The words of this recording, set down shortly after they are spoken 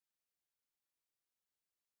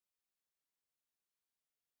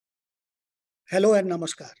Hello and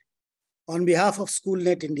namaskar. On behalf of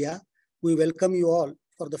SchoolNet India, we welcome you all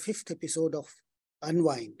for the 5th episode of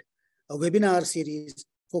Unwind, a webinar series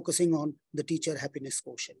focusing on the teacher happiness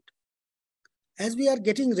quotient. As we are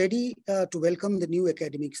getting ready to welcome the new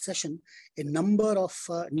academic session, a number of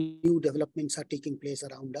new developments are taking place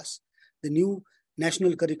around us. The new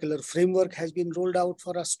National Curricular Framework has been rolled out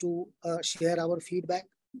for us to share our feedback.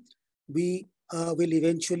 We will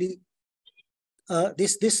eventually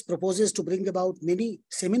this proposes to bring about many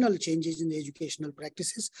seminal changes in the educational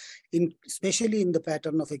practices, especially in the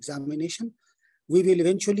pattern of examination. We will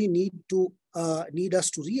eventually need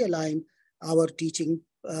us to realign our teaching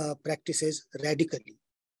practices radically.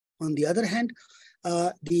 On the other hand,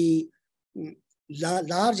 the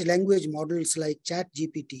large language models like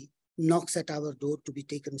ChatGPT knocks at our door to be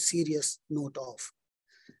taken serious note of.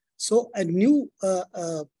 So a new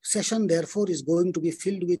session, therefore, is going to be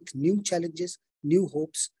filled with new challenges, new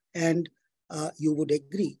hopes, and you would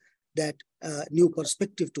agree that new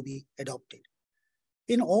perspective to be adopted.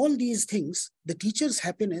 In all these things, the teacher's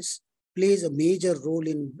happiness plays a major role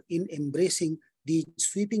in embracing these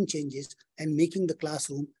sweeping changes and making the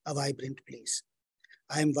classroom a vibrant place.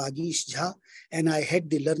 I am Vagish Jha, and I head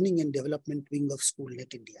the Learning and Development Wing of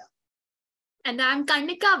SchoolNet India. And I'm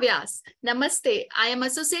Karnika Vyas. Namaste. I am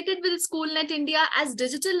associated with SchoolNet India as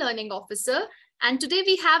Digital Learning Officer. And today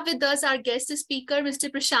we have with us our guest speaker, Mr.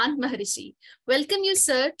 Prashant Maharishi. Welcome you,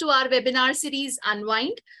 sir, to our webinar series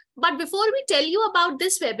Unwind. But before we tell you about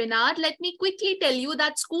this webinar, let me quickly tell you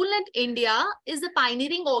that SchoolNet India is the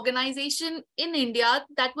pioneering organization in India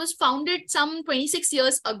that was founded some 26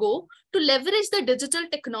 years ago to leverage the digital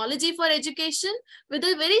technology for education with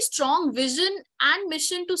a very strong vision and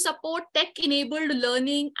mission to support tech-enabled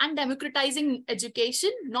learning and democratizing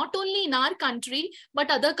education, not only in our country,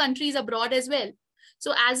 but other countries abroad as well.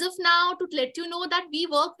 So as of now, to let you know that we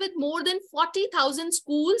work with more than 40,000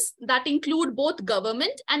 schools that include both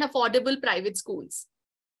government and affordable private schools.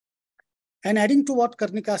 And adding to what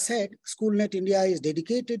Karnika said, SchoolNet India is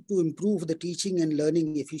dedicated to improve the teaching and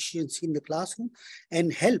learning efficiency in the classroom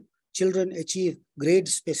and help children achieve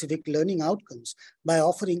grade-specific learning outcomes by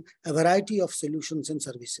offering a variety of solutions and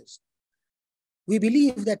services. We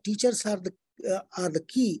believe that teachers are the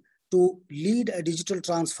key to lead a digital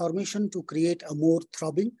transformation to create a more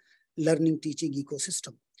throbbing learning teaching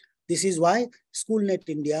ecosystem. This is why SchoolNet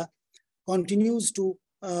India continues to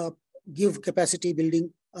give capacity building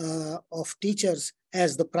of teachers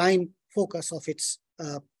as the prime focus of its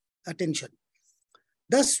attention.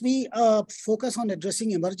 Thus, we focus on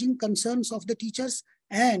addressing emerging concerns of the teachers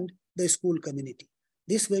and the school community.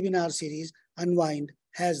 This webinar series, Unwind,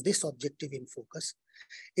 has this objective in focus.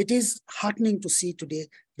 It is heartening to see today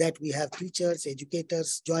that we have teachers,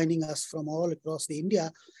 educators joining us from all across the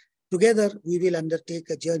India. Together, we will undertake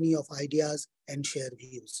a journey of ideas and share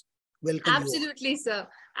views. Welcome. Absolutely, sir.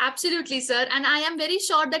 Absolutely, sir. And I am very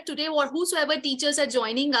sure that today, whosoever teachers are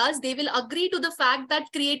joining us, they will agree to the fact that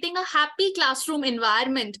creating a happy classroom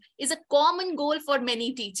environment is a common goal for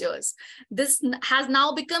many teachers. This has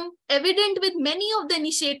now become evident with many of the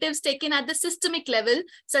initiatives taken at the systemic level,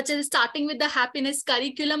 such as starting with the happiness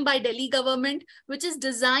curriculum by Delhi government, which is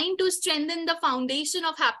designed to strengthen the foundation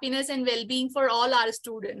of happiness and well-being for all our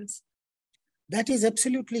students. That is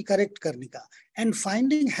absolutely correct, Karnika. And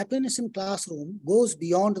finding happiness in classroom goes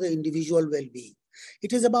beyond the individual well-being.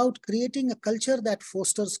 It is about creating a culture that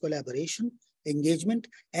fosters collaboration, engagement,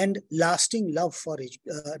 and lasting love for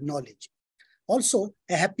knowledge. Also,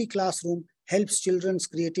 a happy classroom helps children's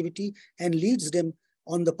creativity and leads them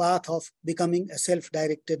on the path of becoming a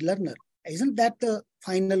self-directed learner. Isn't that the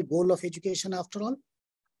final goal of education after all?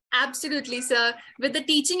 Absolutely, sir. With the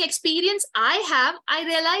teaching experience I have, I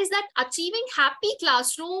realized that achieving happy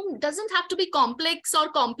classroom doesn't have to be complex or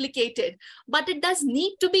complicated, but it does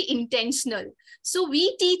need to be intentional. So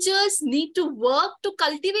we teachers need to work to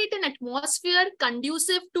cultivate an atmosphere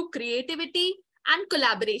conducive to creativity and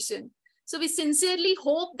collaboration. So we sincerely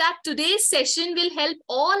hope that today's session will help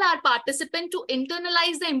all our participants to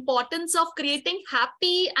internalize the importance of creating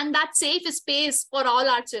happy and that safe space for all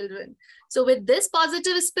our children. So with this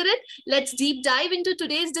positive spirit, let's deep dive into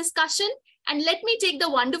today's discussion. And let me take the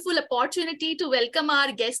wonderful opportunity to welcome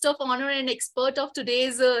our guest of honor and expert of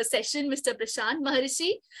today's session, Mr. Prashant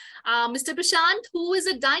Maharishi. Mr. Prashant, who is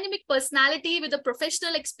a dynamic personality with a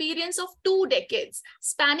professional experience of 2 decades,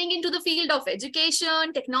 spanning into the field of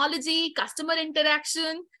education, technology, customer interaction.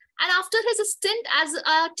 And after his stint as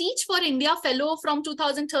a Teach for India Fellow from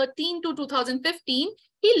 2013 to 2015,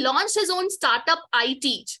 he launched his own startup,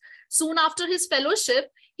 iTeach. Soon after his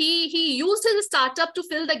fellowship, He used his startup to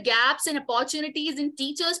fill the gaps and opportunities in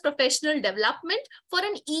teachers' professional development for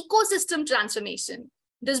an ecosystem transformation.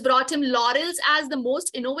 This brought him laurels as the most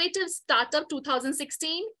innovative startup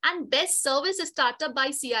 2016 and best service startup by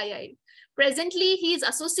CII. Presently, he is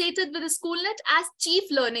associated with the SchoolNet as Chief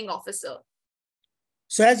Learning Officer.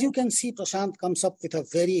 So as you can see, Prashant comes up with a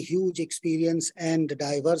very huge experience and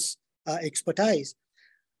diverse expertise.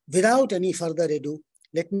 Without any further ado,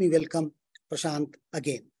 let me welcome Prashant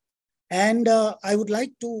again. And I would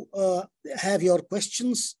like to have your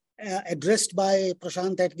questions addressed by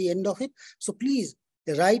Prashant at the end of it. So please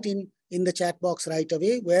write in the chat box right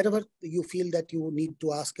away, wherever you feel that you need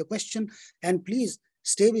to ask a question. And please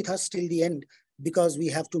stay with us till the end, because we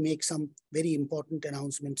have to make some very important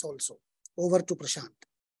announcements also. Over to Prashant.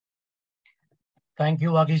 Thank you,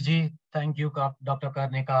 Vagish. Thank you, Dr.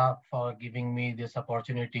 Karnika, for giving me this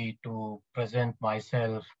opportunity to present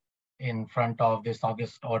myself in front of this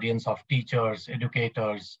august audience of teachers,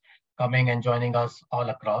 educators, coming and joining us all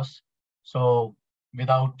across. So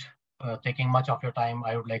without taking much of your time,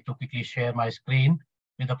 I would like to quickly share my screen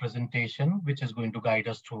with a presentation, which is going to guide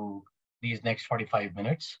us through these next 45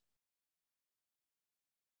 minutes.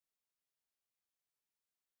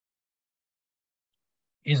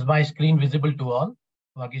 Is my screen visible to all?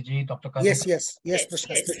 Vagish, Dr. Karnika? Yes,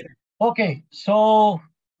 Prashant. Okay, so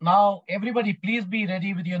now everybody, please be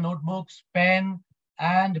ready with your notebooks, pen,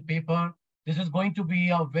 and paper. This is going to be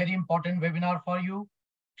a very important webinar for you.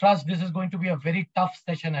 Trust, this is going to be a very tough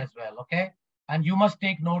session as well, okay? And you must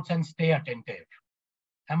take notes and stay attentive.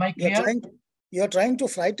 Am I clear? You're trying to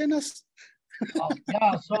frighten us?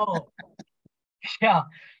 Yeah,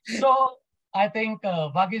 so I think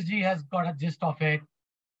Vagish has got a gist of it.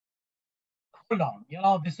 Hold on,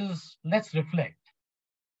 let's reflect.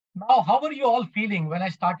 Now, how are you all feeling when I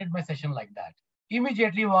started my session like that?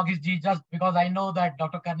 Immediately, Vagish, just because I know that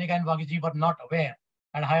Dr. Karnika and Vagish were not aware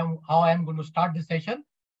and how I am going to start this session,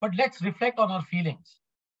 but let's reflect on our feelings.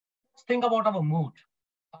 Let's think about our mood,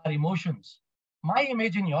 our emotions, my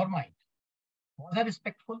image in your mind. Was I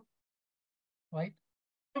respectful? Right?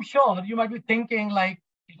 I'm sure you might be thinking like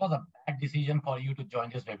it was a bad decision for you to join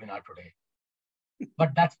this webinar today.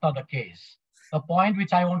 But that's not the case. The point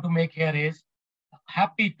which I want to make here is a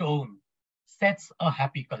happy tone sets a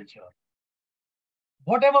happy culture.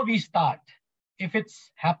 Whatever we start, if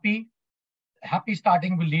it's happy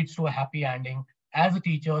starting will lead to a happy ending. As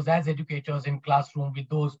teachers, as educators in classroom with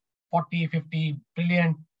those 40, 50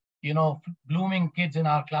 brilliant, blooming kids in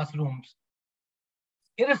our classrooms,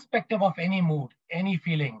 irrespective of any mood, any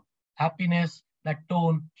feeling, happiness, that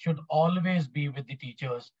tone should always be with the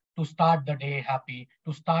teachers to start the day happy,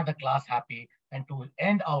 to start a class happy, and to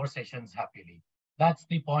end our sessions happily. That's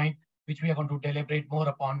the point which we are going to deliberate more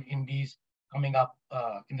upon in these coming up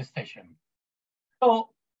in this session. So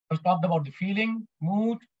I've talked about the feeling,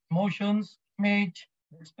 mood, emotions, image,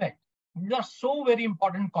 respect. These are so very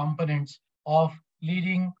important components of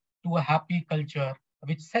leading to a happy culture,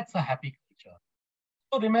 which sets a happy culture.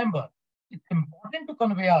 So remember, it's important to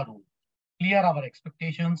convey our rules, clear our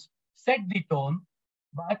expectations, set the tone,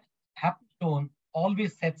 but happy tone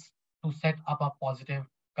always sets up a positive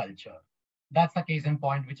culture. That's the case in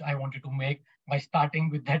point which I wanted to make by starting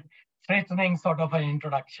with that threatening sort of an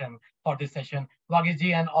introduction for this session.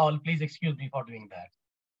 Vagish and all, please excuse me for doing that.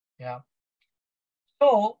 Yeah.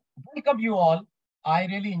 So welcome you all. I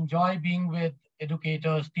really enjoy being with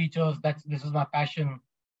educators, teachers. This is my passion.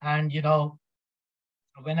 And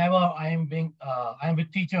whenever I'm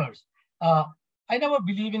with teachers, I never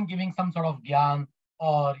believe in giving some sort of gyan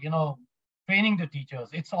or training the teachers.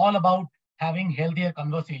 It's all about having healthier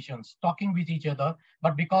conversations, talking with each other.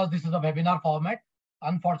 But because this is a webinar format,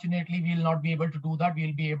 unfortunately, we'll not be able to do that.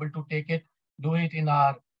 We'll be able to do it in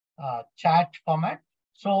our chat format.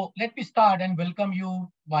 So let me start and welcome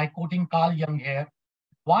you by quoting Carl Jung here.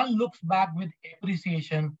 One looks back with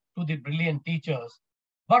appreciation to the brilliant teachers,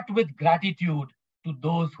 but with gratitude to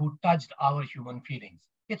those who touched our human feelings.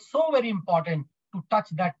 It's so very important to touch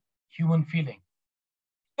that human feeling.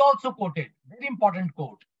 He also quoted, very important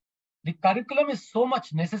quote, the curriculum is so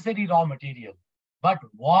much necessary raw material, but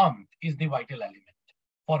warmth is the vital element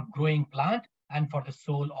for growing plant and for the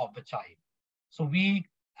soul of the child. So we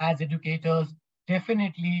as educators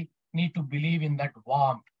definitely need to believe in that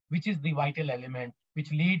warmth, which is the vital element,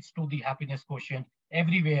 which leads to the happiness quotient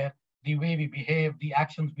everywhere, the way we behave, the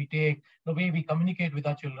actions we take, the way we communicate with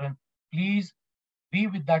our children. Please be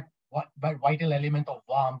with that vital element of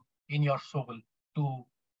warmth in your soul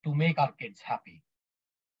to make our kids happy.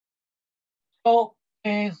 So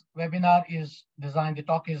today's webinar is designed, the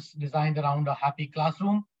talk is designed around a happy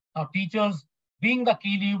classroom. Now teachers being the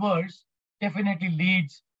key levers definitely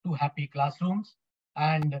leads to happy classrooms.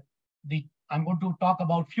 And I'm going to talk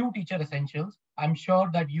about few teacher essentials. I'm sure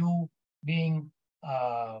that you being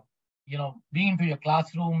into your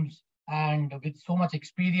classrooms and with so much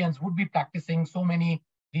experience would be practicing so many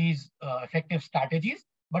these effective strategies.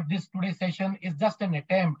 But this today's session is just an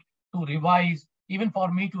attempt to revise, even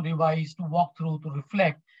for me to revise, to walk through, to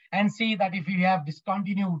reflect, and see that if we have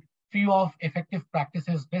discontinued few of effective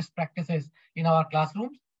practices, best practices in our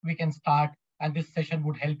classrooms, we can start, and this session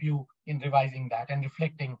would help you in revising that and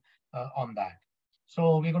reflecting on that.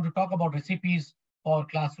 So we're going to talk about recipes for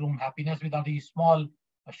classroom happiness with these small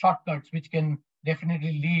shortcuts, which can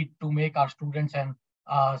definitely lead to make our students and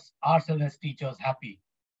ourselves as teachers happy.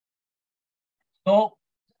 So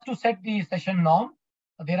to set the session norm,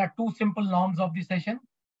 there are two simple norms of the session.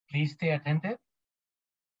 Please stay attentive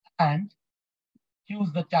and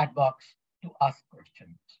use the chat box to ask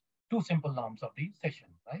questions. Two simple norms of the session,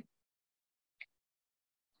 right?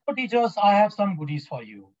 So teachers, I have some goodies for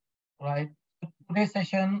you, right? Today's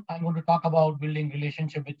session, I'm going to talk about building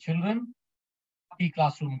relationship with children, happy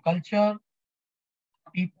classroom culture,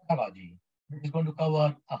 happy pedagogy. This is going to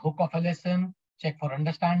cover a hook of a lesson, check for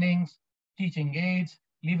understandings, teaching aids,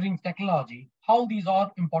 leveraging technology, how these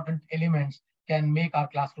are important elements can make our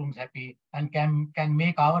classrooms happy and can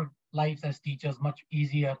make our lives as teachers much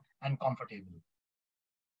easier and comfortable.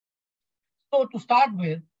 So to start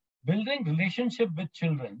with, building relationship with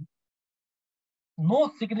children,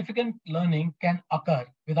 no significant learning can occur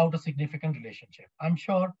without a significant relationship. I'm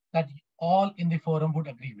sure that all in the forum would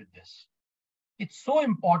agree with this. It's so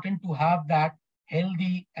important to have that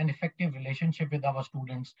healthy and effective relationship with our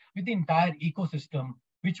students, with the entire ecosystem,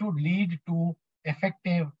 which would lead to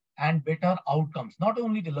effective and better outcomes, not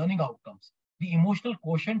only the learning outcomes, the emotional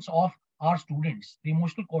quotients of our students, the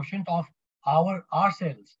emotional quotient of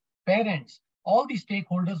ourselves, parents, all the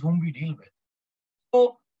stakeholders whom we deal with.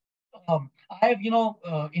 So I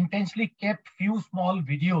have, intentionally kept few small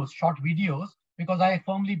videos, short videos, because I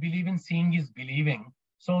firmly believe in seeing is believing.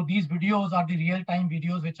 So these videos are the real-time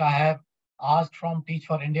videos which I have asked from Teach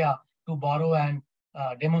for India to borrow and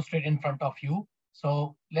demonstrate in front of you.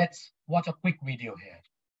 So let's watch a quick video here.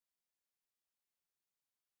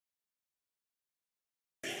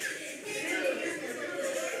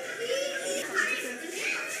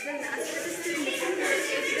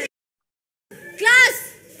 Class,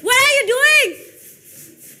 what are you doing?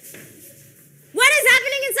 What is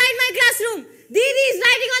happening inside my classroom? Didi is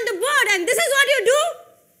writing on the board and this is what you do?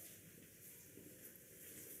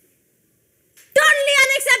 Totally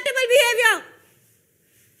unacceptable behavior.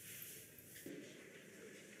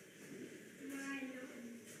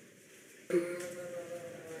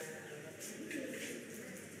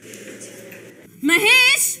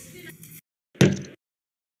 Mahesh?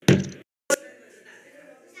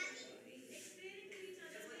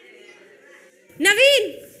 Naveen,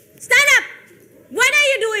 stand up. What are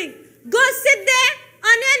you doing? Go sit there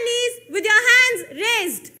on your knees with your hands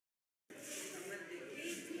raised.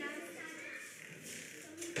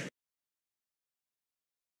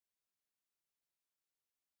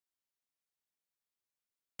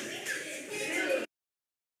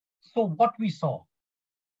 So what we saw.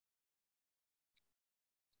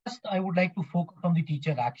 First, I would like to focus on the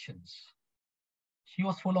teacher actions. She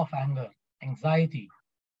was full of anger, anxiety,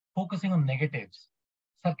 focusing on negatives,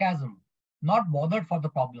 sarcasm, not bothered for the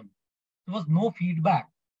problem. There was no feedback.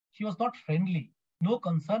 She was not friendly, no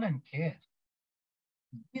concern and care.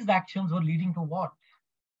 These actions were leading to what?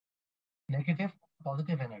 Negative,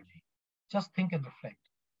 positive energy. Just think and reflect.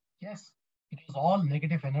 Yes, it was all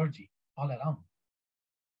negative energy all around.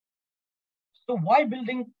 So why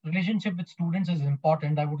building relationship with students is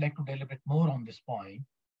important, I would like to deliberate more on this point.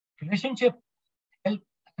 Relationship help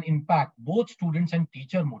and impact both students and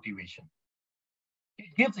teacher motivation.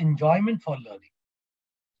 It gives enjoyment for learning.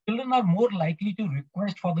 Children are more likely to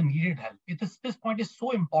request for the needed help. This point is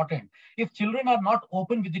so important. If children are not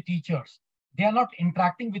open with the teachers, they are not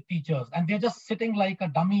interacting with teachers, and they're just sitting like a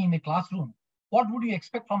dummy in a classroom, what would you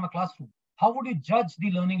expect from a classroom? How would you judge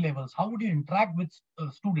the learning levels? How would you interact with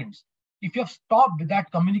students? If you have stopped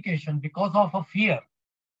that communication because of a fear,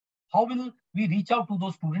 how will we reach out to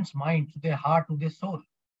those students' minds, to their heart, to their soul?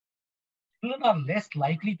 Children are less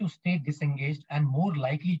likely to stay disengaged and more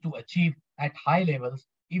likely to achieve at high levels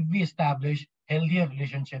if we establish healthier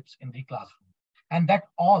relationships in the classroom. And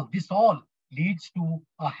this all leads to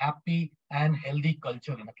a happy and healthy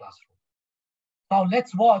culture in a classroom. Now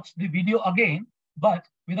let's watch the video again, but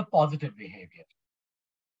with a positive behavior.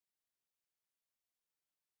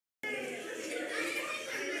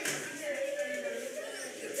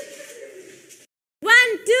 1,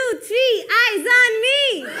 2, 3, eyes on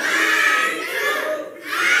me. 1, 2,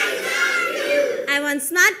 eyes on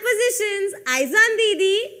smart positions, eyes on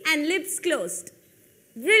Didi, and lips closed.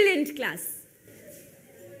 Brilliant class.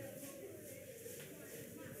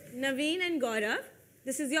 Naveen and Gaurav,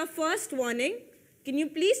 this is your first warning. Can you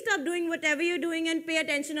please stop doing whatever you're doing and pay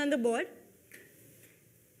attention on the board?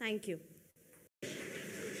 Thank you.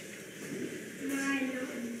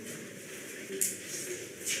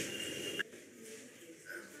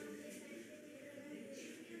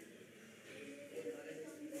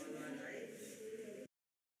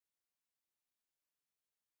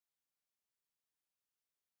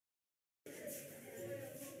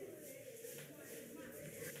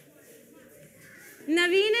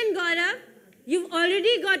 Naveen and Gaurav, you've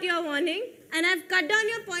already got your warning and I've cut down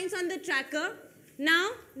your points on the tracker.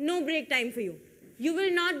 Now, no break time for you. You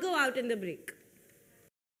will not go out in the break.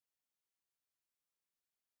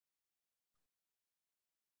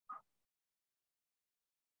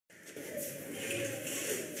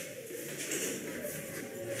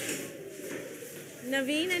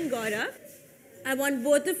 Naveen and Gaurav, I want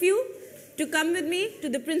both of you to come with me to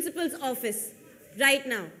the principal's office right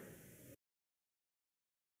now.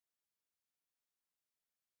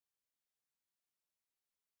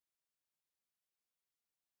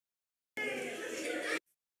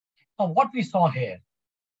 Now, what we saw here,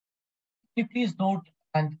 can you please note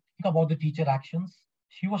and think about the teacher actions?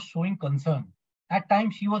 She was showing concern. At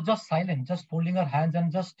times, she was just silent, just folding her hands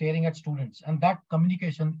and just staring at students. And that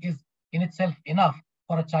communication is in itself enough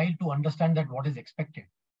for a child to understand that what is expected.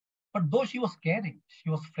 But though she was caring, she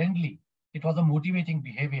was friendly, it was a motivating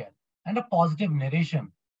behavior and a positive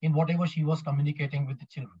narration in whatever she was communicating with the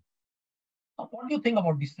children. Now, what do you think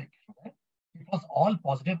about this section? Right? It was all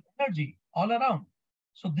positive energy all around.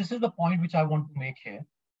 So this is the point which I want to make here.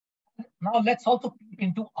 Now let's also peep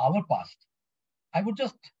into our past. I would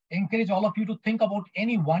just encourage all of you to think about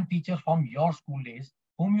any one teacher from your school days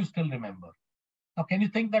whom you still remember. Now, can you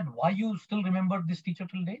think that why you still remember this teacher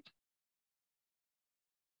till date?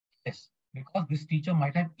 Yes, because this teacher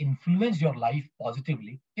might have influenced your life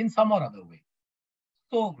positively in some or other way.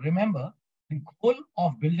 So remember, the goal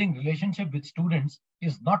of building relationship with students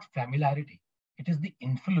is not familiarity. It is the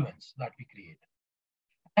influence that we create.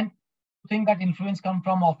 And you think that influence comes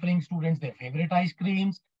from offering students their favorite ice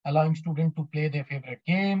creams, allowing students to play their favorite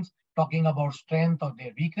games, talking about strength or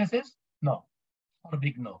their weaknesses? No, or a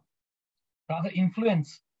big no. Rather,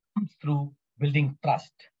 influence comes through building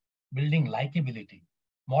trust, building likability,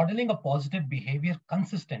 modeling a positive behavior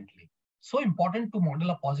consistently. So important to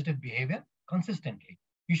model a positive behavior consistently.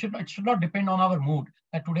 It should not depend on our mood.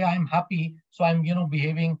 That today I am happy, so I'm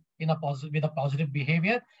behaving in with a positive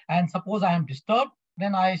behavior. And suppose I am disturbed,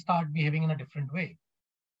 then I start behaving in a different way.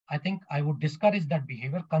 I think I would discourage that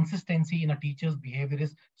behavior. Consistency in a teacher's behavior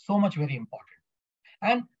is so much very important.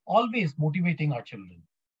 And always motivating our children.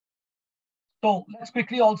 So let's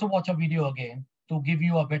quickly also watch a video again to give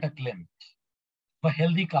you a better glimpse of a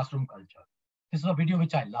healthy classroom culture. This is a video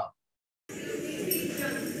which I love.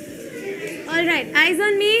 All right, eyes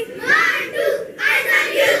on me. 1, 2, eyes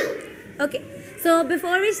on you. Okay, so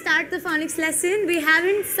before we start the phonics lesson, we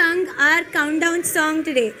haven't sung our countdown song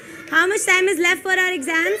today. How much time is left for our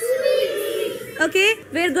exams? 2 weeks. Okay,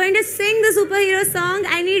 we're going to sing the superhero song.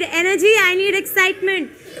 I need energy, I need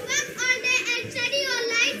excitement. We work all day and study all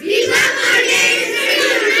night. We work all day and study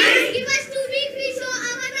all night. Give us 2 weeks, we show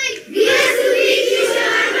our right. Give us 2 weeks, we show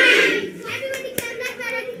our right. Everybody clap like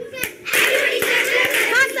pedagogy can. Everybody clap like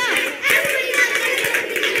pedagogy can. Everybody clap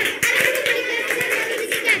like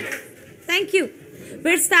pedagogy can. Thank you.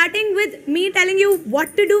 We're starting with me telling you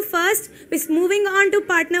what to do first. We're moving on to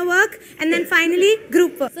partner work and then finally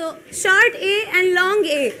group work. So short A and long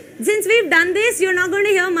A. Since we've done this, you're not going to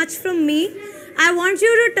hear much from me. I want you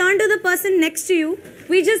to turn to the person next to you.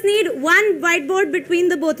 We just need one whiteboard between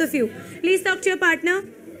the both of you. Please talk to your partner.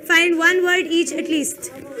 Find one word each at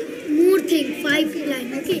least. More thing, 5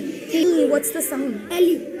 line, okay? What's the sound?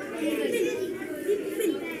 Ellie.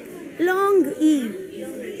 Long E.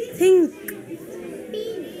 Think.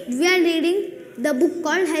 We are reading the book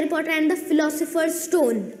called Harry Potter and the Philosopher's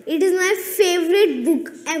Stone. It is my favorite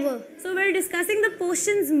book ever. So we're discussing the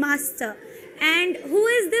potions master. And who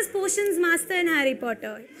is this potions master in Harry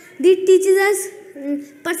Potter? It teaches us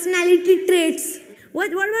personality traits.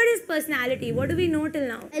 What about his personality? What do we know till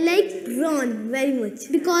now? I like Ron very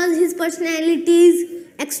much because his personality is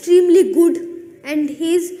extremely good and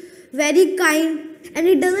he's very kind, and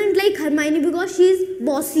he doesn't like Hermione because she's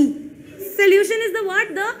bossy. Solution is the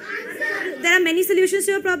what? There are many solutions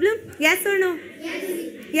to your problem? Yes or no? Yes.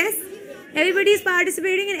 Yes? Everybody is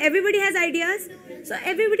participating and everybody has ideas. So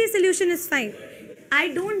everybody's solution is fine. I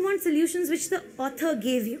don't want solutions which the author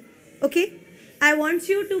gave you. Okay? I want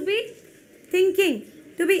you to be thinking,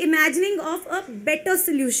 to be imagining of a better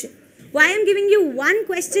solution. Why I'm giving you one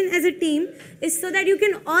question as a team is so that you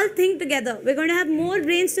can all think together. We're going to have more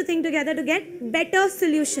brains to think together to get better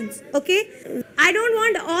solutions. Okay? I don't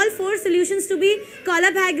want all 4 solutions to be call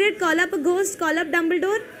up Hagrid, call up a ghost, call up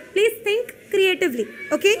Dumbledore. Please think creatively.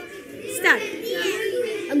 Okay? Start.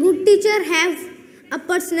 A good teacher have a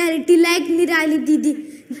personality like Nirali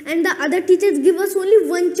Didi, and the other teachers give us only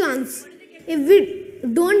one chance. If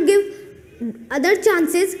we don't give other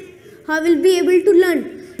chances, how will we be able to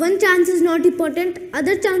learn? One chance is not important,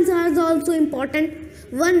 other chances are also important.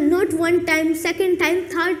 Not one time, second time,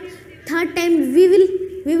 third time we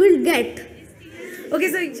will get. Okay,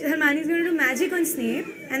 so Hermione is going to do magic on Snape,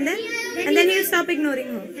 and then he'll stop ignoring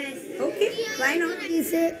her. Okay, why not? He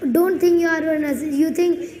say, don't think you are a nurse. You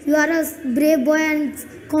think you are a brave boy and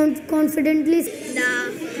confidently. The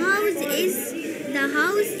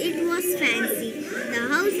house, it was fancy. The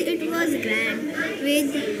house, it was grand,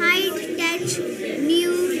 with high-tech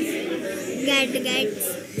new gadgets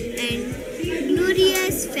and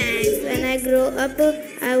glorious fans. When I grow up,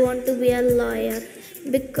 I want to be a lawyer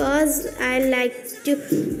because I like to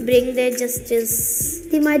bring the justice.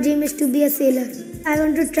 My dream is to be a sailor. I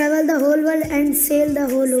want to travel the whole world and sail the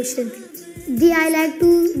whole ocean. I like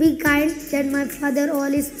to be kind, that my father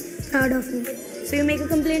all is proud of me. So you make a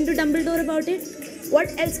complaint to Dumbledore about it? What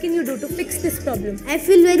else can you do to fix this problem? I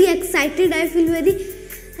feel very excited. I feel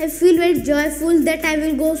very joyful that I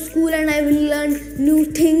will go to school and I will learn new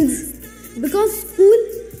things. Because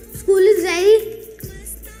school is very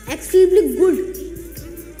extremely good.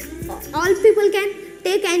 All people can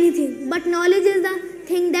take anything, but knowledge is the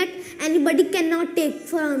thing that anybody cannot take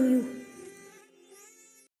from you.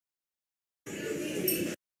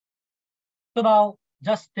 So now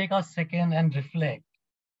just take a second and reflect.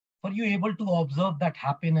 Were you able to observe that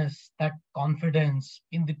happiness, that confidence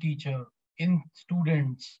in the teacher, in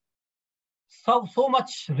students? So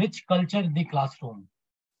much rich culture in the classroom,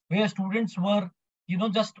 where students were,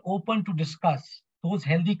 just open to discuss. Those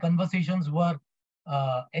healthy conversations were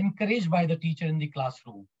encouraged by the teacher in the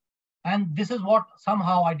classroom. And this is what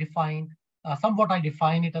somehow I define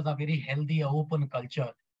it as a very healthy, open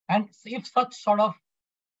culture. And if such sort of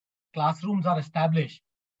classrooms are established,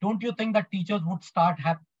 don't you think that teachers would start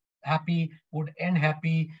happy, would end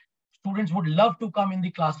happy? Students would love to come in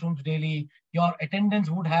the classrooms daily. Your attendance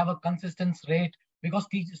would have a consistent rate because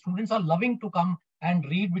students are loving to come and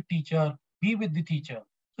read with teacher, be with the teacher.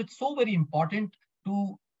 So it's so very important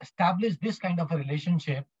to establish this kind of a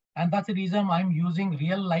relationship. And that's the reason I'm using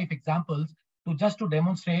real life examples to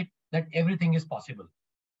demonstrate that everything is possible.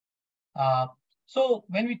 So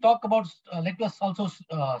when we talk about, let us also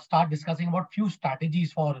start discussing about few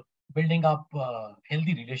strategies for building up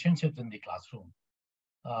healthy relationships in the classroom.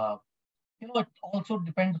 It also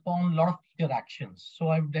depends upon a lot of teacher actions. So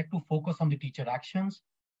I would like to focus on the teacher actions.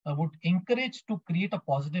 I would encourage to create a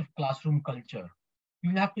positive classroom culture. You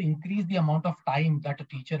have to increase the amount of time that a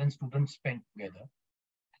teacher and students spend together.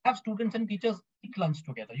 Have students and teachers eat lunch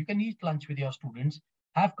together. You can eat lunch with your students.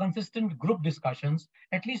 Have consistent group discussions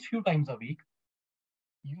at least few times a week.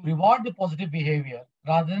 You reward the positive behavior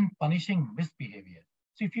rather than punishing misbehavior.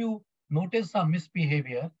 So if you notice a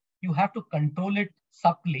misbehavior, you have to control it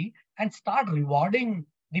subtly and start rewarding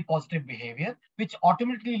the positive behavior, which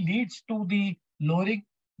automatically leads to the lowering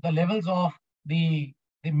the levels of the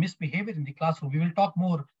misbehavior in the classroom. We will talk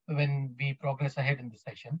more when we progress ahead in this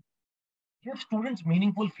session. Give students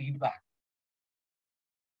meaningful feedback.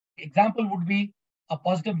 Example would be a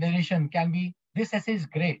positive narration can be, this essay is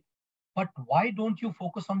great, but why don't you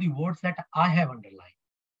focus on the words that I have underlined?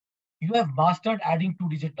 You have mastered adding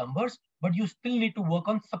 2-digit numbers, but you still need to work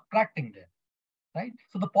on subtracting them, right?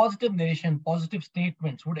 So the positive narration, positive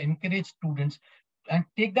statements would encourage students and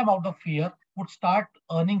take them out of fear, would start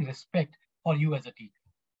earning respect for you as a teacher.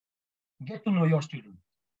 Get to know your students,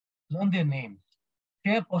 learn their names,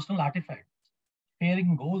 share personal artifacts.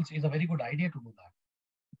 Sharing goals is a very good idea to do that.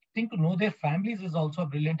 Getting to know their families is also a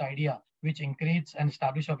brilliant idea, which encourages and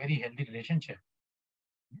establish a very healthy relationship.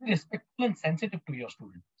 Be respectful and sensitive to your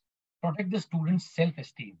students. Protect the students'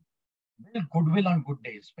 self-esteem. Build goodwill on good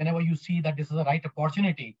days. Whenever you see that this is the right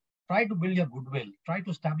opportunity, try to build your goodwill. Try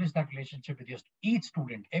to establish that relationship with each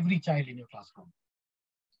student, every child in your classroom.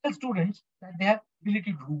 Tell students that they have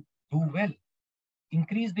ability to do well.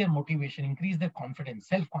 Increase their motivation, increase their confidence,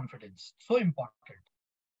 self-confidence. So important.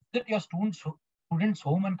 Visit your students'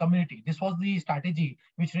 home and community. This was the strategy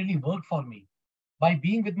which really worked for me. By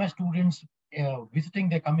being with my students, visiting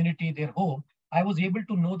their community, their home, I was able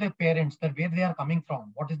to know their parents, that where they are coming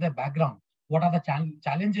from, what is their background, what are the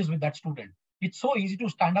challenges with that student. It's so easy to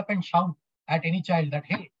stand up and shout at any child that,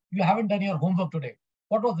 hey, you haven't done your homework today.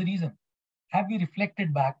 What was the reason? Have we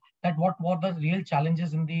reflected back that what were the real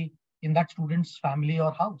challenges in that student's family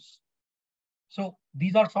or house? So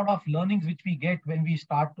these are sort of learnings which we get when we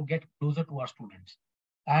start to get closer to our students.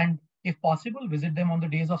 And if possible, visit them on the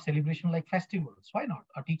days of celebration like festivals. Why not?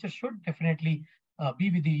 A teacher should definitely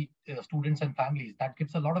be with the students and families. That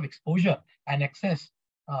gives a lot of exposure and access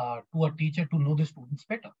to a teacher to know the students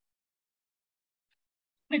better.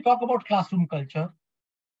 When we talk about classroom culture,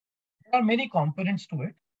 there are many components to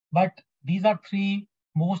it, but these are three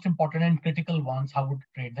most important and critical ones. How would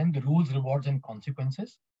rate them? The rules, rewards, and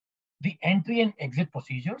consequences, the entry and exit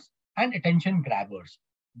procedures, and attention grabbers.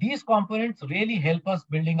 These components really help us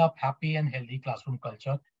building up happy and healthy classroom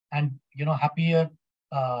culture and happier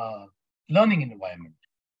learning environment.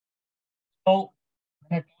 So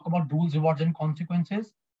when I talk about rules, rewards, and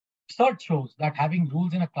consequences, research shows that having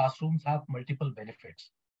rules in a classrooms have multiple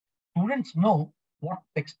benefits. Students know what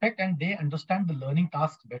to expect and they understand the learning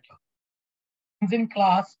tasks better. Things in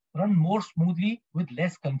class run more smoothly with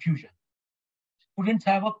less confusion. Students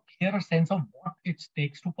have a clearer sense of what it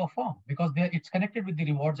takes to perform because it's connected with the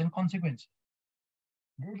rewards and consequences.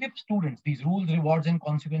 They give students these rules, rewards, and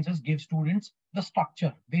consequences give students the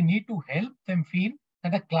structure. They need to help them feel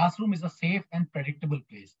that a classroom is a safe and predictable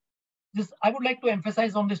place. I would like to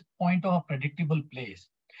emphasize on this point of a predictable place.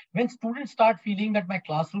 When students start feeling that my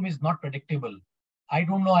classroom is not predictable, I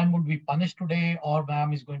don't know, I'm going to be punished today, or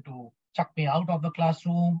ma'am is going to chuck me out of the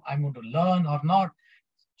classroom, I'm going to learn or not.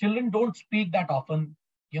 Children don't speak that often,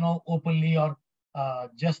 openly or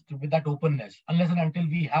just with that openness, unless and until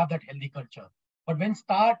we have that healthy culture. But when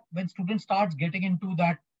students starts getting into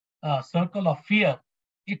that circle of fear,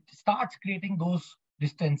 it starts creating those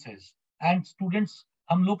distances. And students,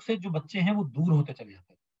 हम लोग से जो बच्चे हैं वो दूर होते चले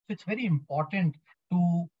जाते हैं. So it's very important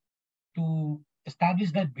to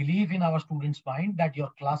establish that belief in our students' mind that your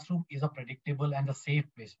classroom is a predictable and a safe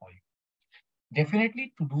place for you.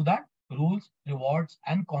 Definitely to do that, rules, rewards,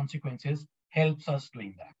 and consequences helps us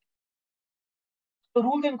doing that. The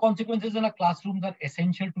rules and consequences in a classroom are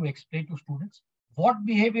essential to explain to students what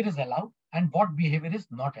behavior is allowed and what behavior is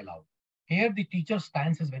not allowed. Here, the teacher's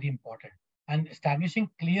stance is very important, and establishing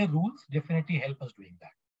clear rules definitely help us doing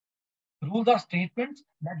that. Rules are statements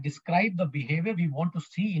that describe the behavior we want to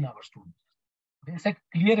see in our students. They set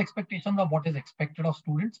clear expectations of what is expected of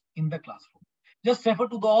students in the classroom. Just refer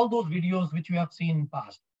to all those videos which you have seen in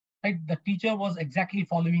past. Right? The teacher was exactly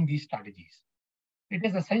following these strategies. It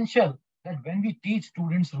is essential that when we teach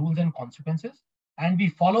students rules and consequences and we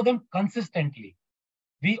follow them consistently,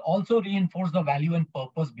 we also reinforce the value and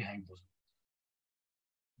purpose behind those.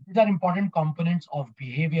 These are important components of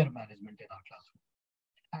behavior management in our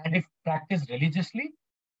classroom. And if practiced religiously,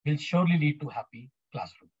 will surely lead to happy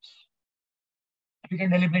classrooms. We can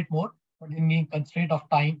deliberate more, but in the constraint of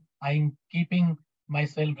time, I'm keeping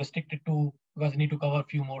myself restricted to, because I need to cover a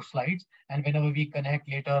few more slides. And whenever we connect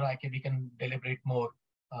later, we can deliberate more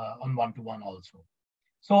on one-to-one also.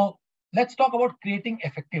 So let's talk about creating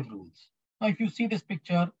effective rules. Now, if you see this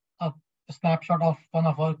picture, a snapshot of one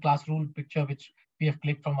of our classroom picture, which we have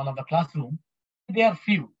clicked from one of the classroom, there are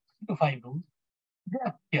few, 3 to 5 rules. They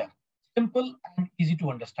are clear, simple, and easy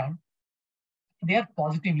to understand. They are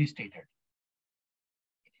positively stated.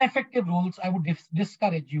 Effective rules, I would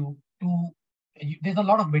discourage you to, there's a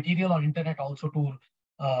lot of material on internet also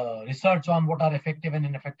to research on what are effective and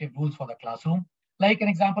ineffective rules for the classroom. Like an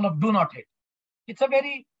example of do not hit. It's a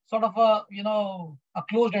very sort of a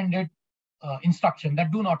closed-ended instruction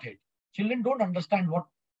that do not hit. Children don't understand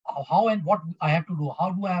how and what I have to do.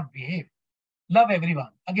 How do I have to behave? Love everyone.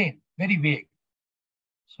 Again, very vague.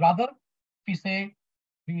 So rather, if we say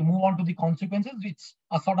we move on to the consequences, it's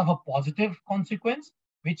a sort of a positive consequence,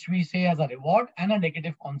 which we say as a reward, and a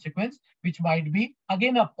negative consequence, which might be,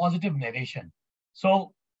 again, a positive narration.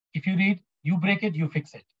 So if you read, you break it, you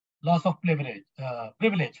fix it. Loss of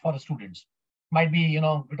privilege for the students. Might be,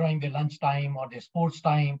 withdrawing their lunch time or their sports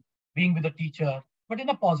time, being with the teacher, but in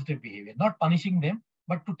a positive behavior, not punishing them,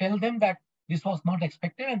 but to tell them that this was not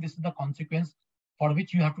expected and this is the consequence for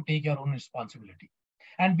which you have to take your own responsibility.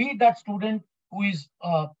 And be it that student who is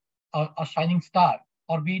a shining star,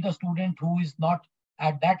 or be it a student who is not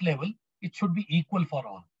at that level, it should be equal for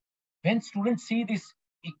all. When students see this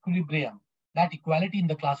equilibrium, that equality in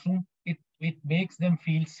the classroom, it makes them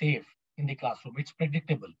feel safe in the classroom. It's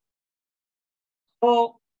predictable.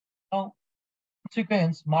 So,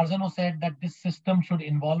 consequence, Marzano said that this system should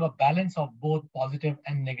involve a balance of both positive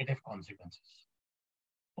and negative consequences.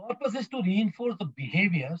 Purpose is to reinforce the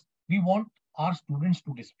behaviors we want our students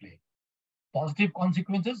to display. Positive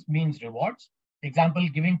consequences means rewards. Example,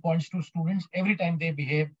 giving points to students every time they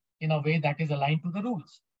behave in a way that is aligned to the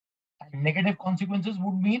rules. And negative consequences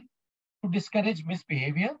would mean to discourage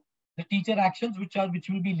misbehavior, the teacher actions which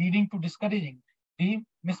will be leading to discouraging the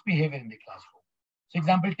misbehavior in the classroom. So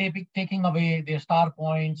example, taking away their star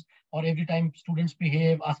points, or every time students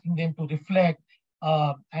behave, asking them to reflect.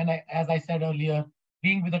 As I said earlier,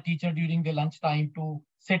 being with the teacher during the lunchtime to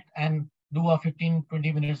sit and do a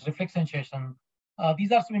 15-20 minutes reflection session.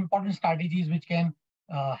 These are some important strategies which can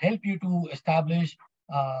help you to establish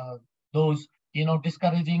those,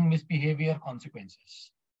 discouraging misbehavior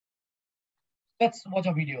consequences. Let's watch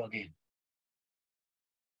a video again.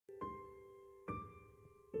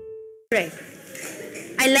 Right.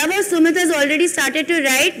 I love how Sumit has already started to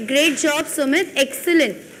write. Great job, Sumit.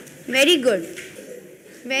 Excellent. Very good.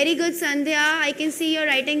 Very good, Sandhya. I can see you're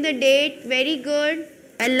writing the date. Very good.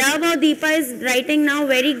 I love how Deepa is writing now.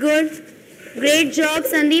 Very good. Great job.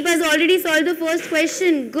 Sandeep has already solved the first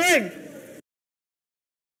question. Good.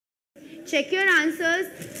 Check your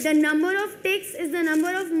answers. The number of ticks is the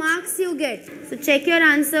number of marks you get. So check your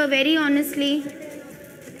answer very honestly.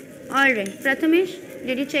 Alright. Prathamesh,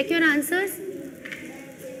 did you check your answers?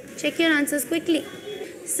 Check your answers quickly.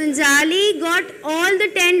 Sanjali got all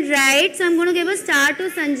the 10 right. So I'm going to give a star to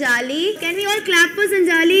Sanjali. Can we all clap for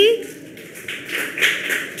Sanjali?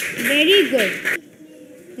 Very good.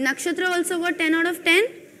 Nakshatra also got 10 out of 10.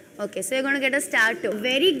 Okay, so you're going to get a star too.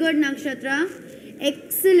 Very good, Nakshatra.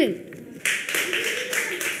 Excellent.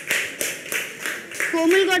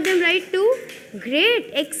 Komal got them right too.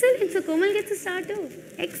 Great. Excellent. So Komal gets a star too.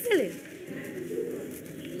 Excellent.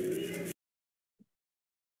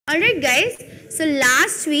 Alright guys. So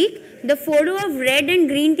last week, the photo of red and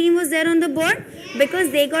green team was there on the board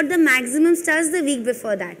because they got the maximum stars the week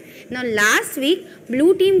before that. Now last week,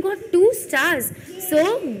 blue team got 2 stars.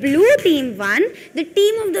 So blue team won the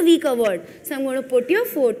team of the week award. So I'm going to put your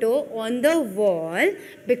photo on the wall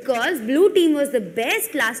because blue team was the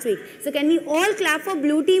best last week. So can we all clap for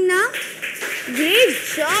blue team now? Great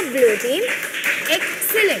job, blue team.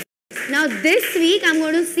 Excellent. Now this week, I'm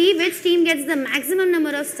going to see which team gets the maximum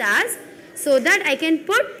number of stars, so that I can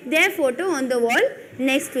put their photo on the wall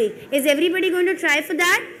next week. Is everybody going to try for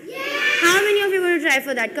that? Yeah. How many of you are going to try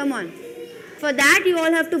for that? Come on. For that, you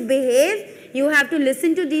all have to behave. You have to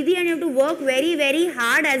listen to Didi and you have to work very, very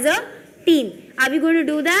hard as a team. Are we going to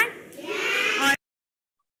do that? Yeah.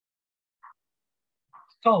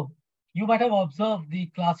 So, you might have observed the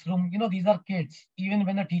classroom. These are kids. Even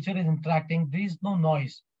when the teacher is interacting, there is no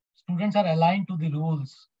noise. Students are aligned to the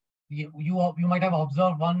rules. You might have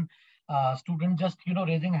observed one student just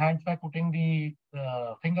raising hands by putting the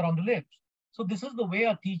finger on the lips. So this is the way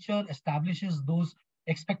a teacher establishes those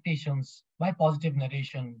expectations by positive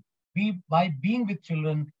narration, by being with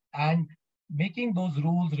children and making those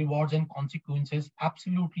rules, rewards and consequences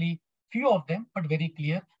absolutely few of them, but very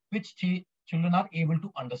clear, which children are able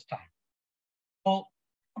to understand. So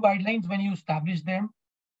guidelines, when you establish them,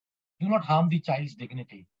 do not harm the child's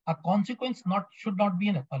dignity. A consequence should not be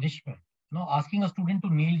a punishment. Asking a student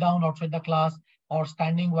to kneel down outside the class or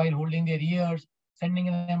standing while holding their ears, sending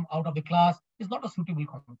them out of the class is not a suitable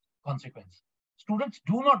consequence. Students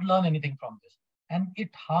do not learn anything from this, and it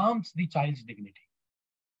harms the child's dignity.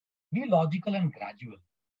 Be logical and gradual.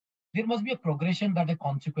 There must be a progression that a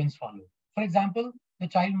consequence follows. For example, the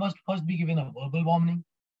child must first be given a verbal warning,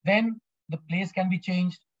 then the place can be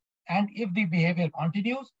changed, and if the behavior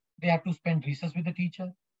continues, they have to spend recess with the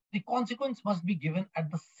teacher. The consequence must be given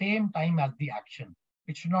at the same time as the action.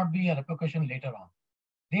 It should not be a repercussion later on.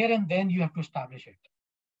 There and then you have to establish it.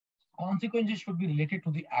 Consequences should be related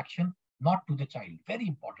to the action, not to the child. Very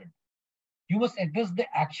important. You must address the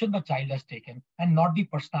action the child has taken and not the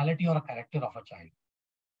personality or a character of a child.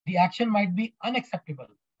 The action might be unacceptable,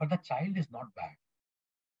 but the child is not bad.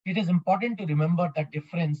 It is important to remember that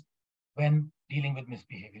difference when dealing with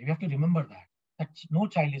misbehavior. You have to remember that no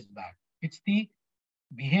child is bad. It's the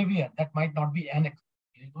behavior that might not be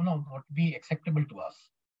acceptable to us.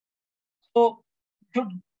 So you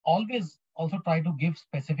should always also try to give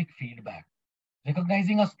specific feedback.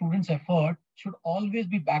 Recognizing a student's effort should always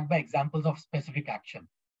be backed by examples of specific action.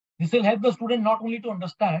 This will help the student not only to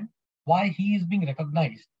understand why he is being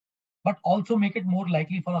recognized, but also make it more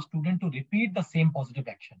likely for a student to repeat the same positive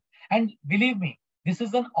action. And believe me, this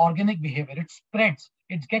is an organic behavior. It spreads.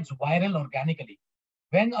 It gets viral organically.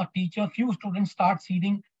 When a teacher, few students start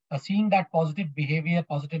seeing that positive behavior,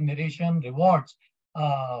 positive narration, rewards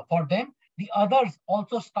for them, the others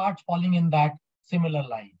also start falling in that similar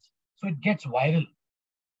lines. So it gets viral.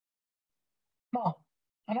 Now,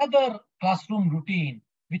 another classroom routine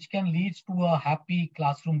which can lead to a happy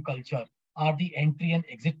classroom culture are the entry and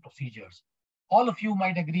exit procedures. All of you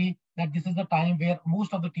might agree that this is the time where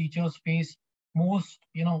most of the teachers face most,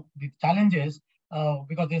 the challenges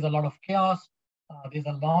because there's a lot of chaos, there's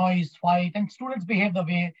a noise, fight, and students behave the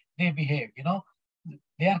way they behave.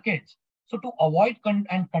 They are kids. So to avoid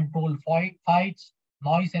and control fights,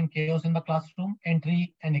 noise, and chaos in the classroom,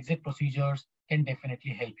 entry and exit procedures can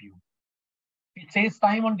definitely help you. It saves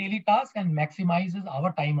time on daily tasks and maximizes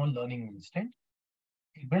our time on learning instead.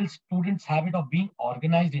 It builds students' habit of being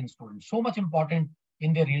organized in students, so much important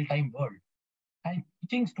in their real-time world. And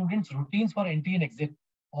teaching students routines for entry and exit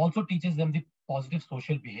also teaches them the positive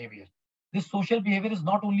social behavior. This social behavior is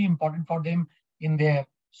not only important for them in their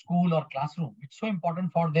school or classroom, it's so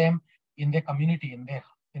important for them in their community, in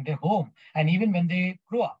their home, and even when they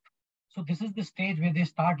grow up. So this is the stage where they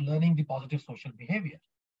start learning the positive social behavior.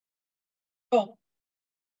 So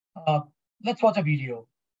let's watch a video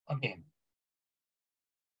again.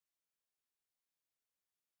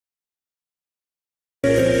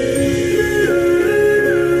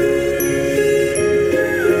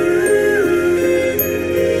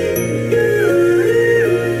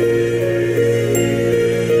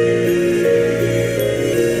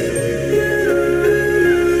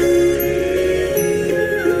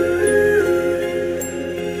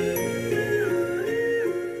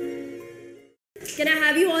 Can I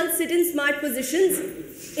have you all sit in smart positions?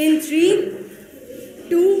 In 3,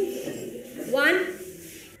 2, 1.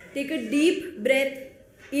 Take a deep breath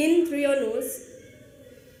in through your nose.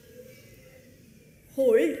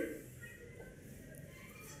 Hold.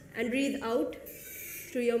 And breathe out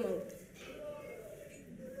through your mouth.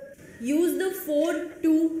 Use the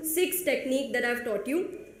 4-2-6 technique that I've taught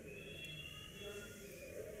you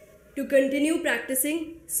to continue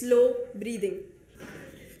practicing slow breathing.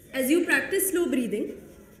 As you practice slow breathing,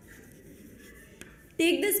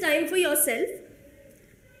 take this time for yourself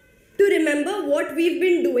to remember what we've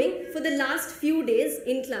been doing for the last few days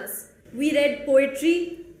in class. We read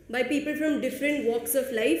poetry by people from different walks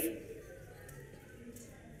of life,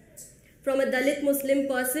 from a Dalit Muslim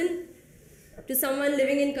person to someone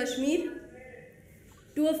living in Kashmir,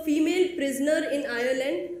 to a female prisoner in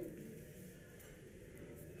Ireland,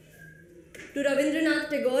 to Rabindranath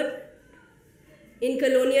Tagore in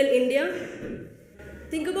colonial India.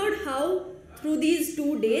 Think about how through these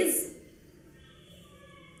 2 days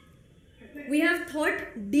we have thought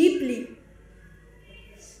deeply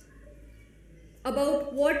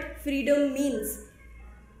about what freedom means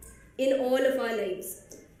in all of our lives.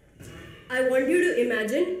 I want you to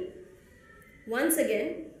imagine once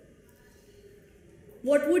again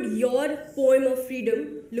what would your poem of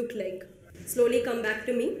freedom look like. Slowly come back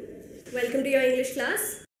to me. Welcome to your English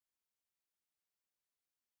class.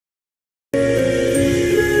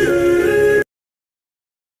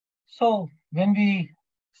 So when we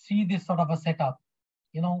see this sort of a setup,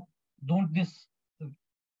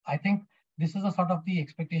 I think this is a sort of the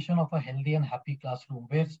expectation of a healthy and happy classroom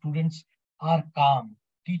where students are calm,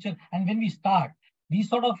 and when we start, these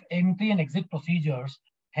sort of entry and exit procedures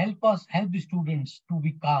help the students to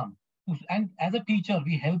be calm. And as a teacher,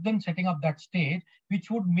 we help them setting up that state, which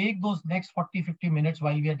would make those next 40-50 minutes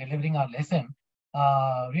while we are delivering our lesson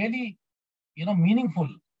really, meaningful.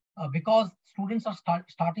 Because students are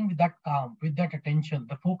starting with that calm, with that attention.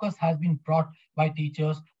 The focus has been brought by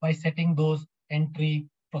teachers by setting those entry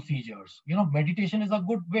procedures. Meditation is a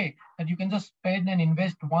good way that you can just spend and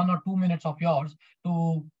invest 1 or 2 minutes of yours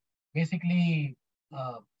to basically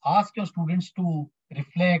ask your students to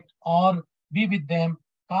reflect or be with them,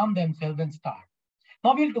 calm themselves and start.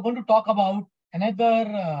 Now we're going to talk about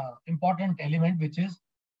another important element, which is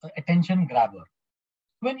attention grabber.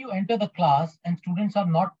 When you enter the class and students are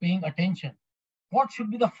not paying attention, what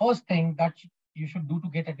should be the first thing that you should do to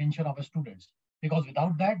get attention of the students? Because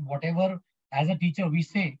without that, whatever as a teacher we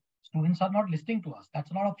say, students are not listening to us.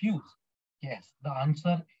 That's not of use. Yes, the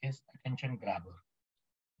answer is attention grabber.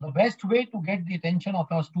 The best way to get the attention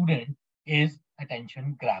of our student is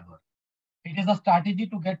attention grabber. It is a strategy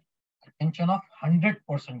to get attention of 100%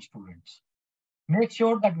 students. Make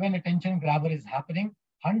sure that when attention grabber is happening,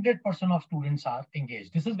 100% of students are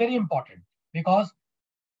engaged. This is very important because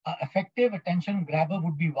effective attention grabber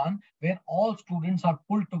would be one where all students are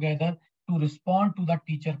pulled together to respond to the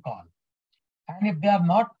teacher call. And if they are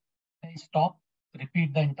not, they stop,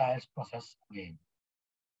 repeat the entire process again.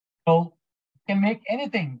 So you can make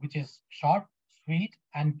anything which is short, sweet,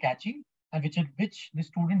 and catchy, and which the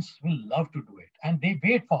students will love to do it. And they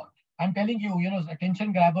wait for. I'm telling you,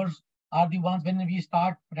 attention grabbers are the ones when we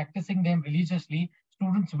start practicing them religiously,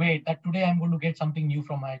 students wait that today I'm going to get something new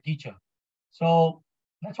from my teacher. So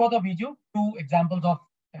let's watch the video. 2 examples of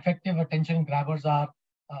effective attention grabbers are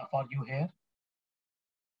for you here.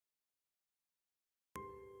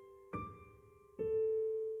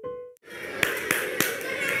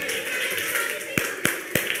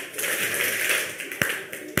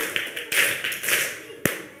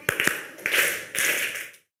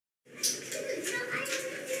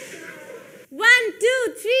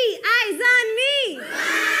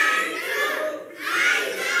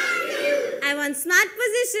 on smart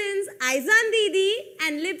positions, eyes on Didi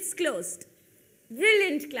and lips closed.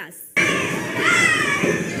 Brilliant class.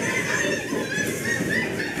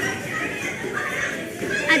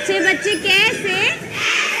 अच्छे बच्चे कैसे?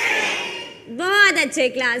 बहुत अच्छे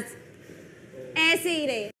class. ऐसे ही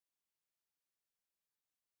रहे.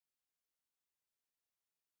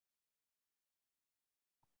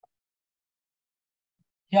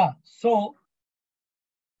 Yeah, so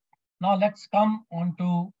now let's come on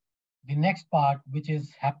to the next part, which is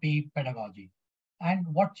happy pedagogy and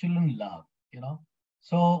what children love,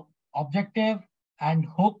 So objective and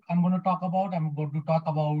hook I'm going to talk about. I'm going to talk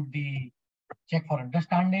about the check for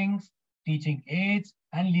understandings, teaching aids,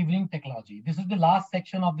 and leveraging technology. This is the last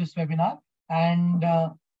section of this webinar. And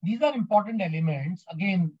these are important elements,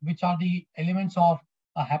 again, which are the elements of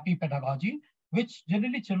a happy pedagogy, which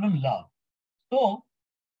generally children love. So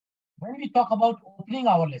when we talk about opening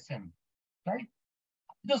our lesson, right,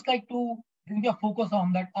 I'd just like to bring your focus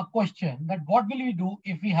on that, a question that what will we do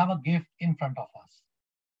if we have a gift in front of us?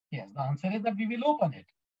 Yes, the answer is that we will open it.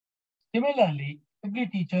 Similarly, every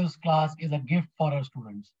teacher's class is a gift for our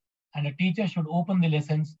students, and a teacher should open the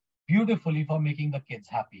lessons beautifully for making the kids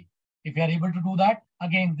happy. If you are able to do that,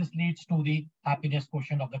 again, this leads to the happiness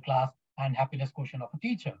quotient of the class and happiness quotient of a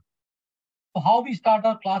teacher. So how we start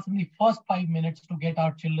our class in the first 5 minutes to get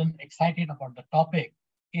our children excited about the topic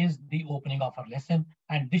is the opening of our lesson,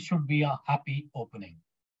 and this should be a happy opening.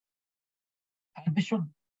 And this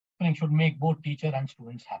opening should make both teacher and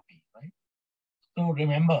students happy, right? So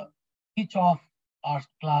remember, each of our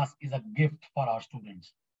class is a gift for our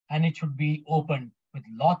students, and it should be opened with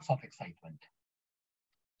lots of excitement.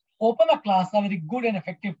 Open a class, a very good and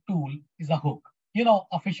effective tool is a hook.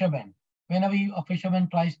 A fisherman, whenever a fisherman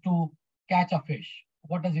tries to catch a fish,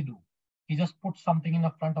 what does he do? He just puts something in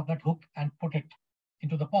the front of that hook and put it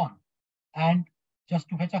into the pond, and just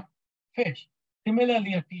to fetch a fish.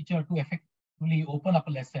 Similarly, a teacher to effectively open up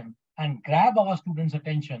a lesson and grab our students'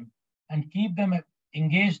 attention and keep them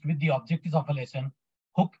engaged with the objectives of a lesson,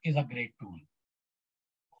 hook is a great tool.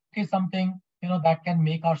 Hook is something that can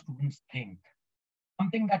make our students think,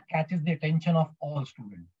 something that catches the attention of all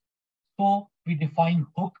students. So we define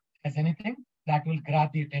hook as anything that will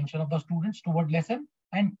grab the attention of the students toward lesson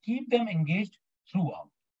and keep them engaged throughout.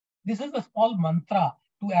 This is a small mantra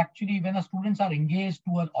to actually, when the students are engaged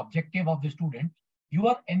to an objective of the student, you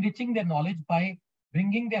are enriching their knowledge by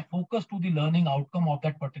bringing their focus to the learning outcome of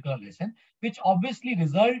that particular lesson, which obviously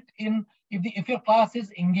result in, if your class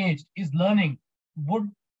is engaged, is learning, would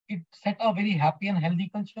it set a very happy and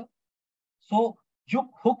healthy culture? So use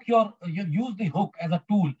the hook as a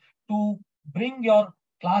tool to bring your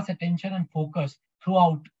class attention and focus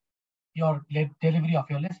throughout your delivery of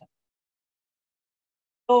your lesson.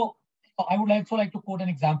 So I would also like to quote an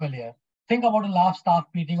example here. Think about a last staff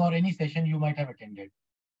meeting or any session you might have attended,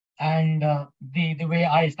 and the way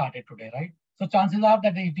I started today, right? So chances are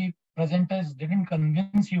that if the presenters didn't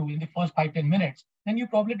convince you in the first 5-10 minutes, then you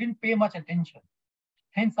probably didn't pay much attention.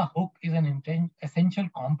 Hence, a hook is an essential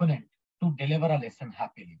component to deliver a lesson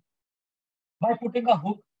happily. By putting a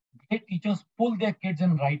hook, great teachers pull their kids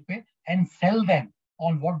in the right way and sell them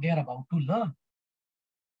on what they are about to learn.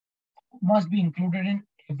 Hook must be included in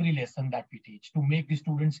every lesson that we teach to make the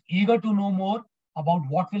students eager to know more about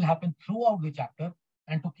what will happen throughout the chapter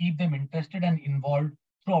and to keep them interested and involved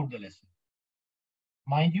throughout the lesson.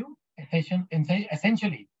 Mind you,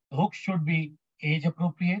 essentially, the hook should be age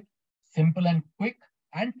appropriate, simple and quick,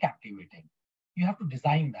 and captivating. You have to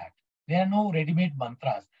design that. There are no ready-made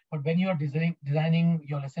mantras, but when you are designing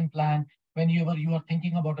your lesson plan, whenever you are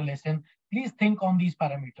thinking about a lesson, please think on these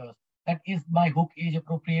parameters. That is my hook age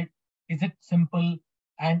appropriate? Is it simple?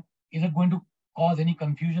 And is it going to cause any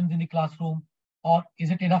confusions in the classroom? Or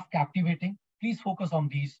is it enough captivating? Please focus on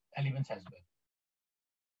these elements as well.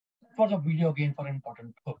 For the video again for an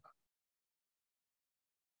important hook.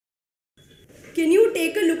 Can you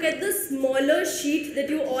take a look at the smaller sheet that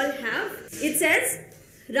you all have? It says,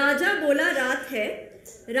 Raja bola raat hai,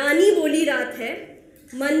 Rani boli raat hai,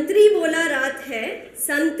 Mantri bola raat hai,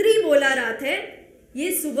 Santri bola raat hai,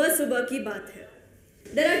 ye subah subah ki baat hai.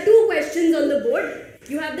 There are 2 questions on the board.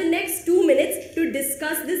 You have the next 2 minutes to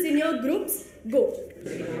discuss this in your groups. Go.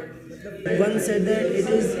 One said that it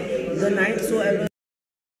is the night, so I was.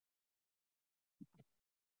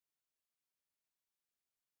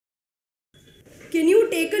 Can you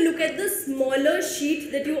take a look at the smaller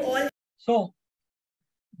sheet that you all have? So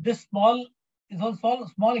this is also a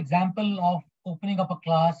small example of opening up a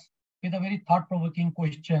class with a very thought-provoking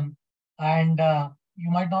question, and you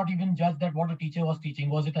might not even judge that what a teacher was teaching.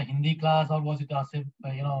 Was it a Hindi class or was it a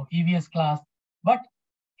EVS class? But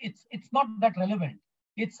it's not that relevant.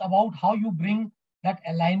 It's about how you bring that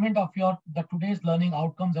alignment of the today's learning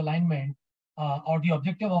outcomes alignment or the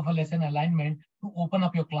objective of a lesson alignment to open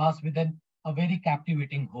up your class with a very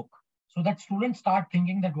captivating hook. So that students start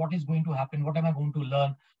thinking that what is going to happen, what am I going to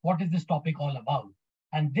learn, what is this topic all about?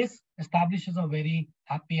 And this establishes a very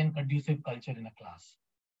happy and conducive culture in a class.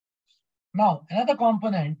 Now, another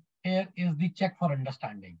component here is the check for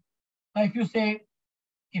understanding. Now,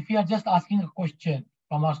 if you are just asking a question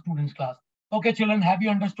from our students' class, okay, children, have you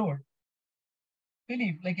understood?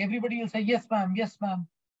 Believe, like everybody will say, yes, ma'am, yes, ma'am.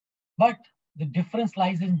 But the difference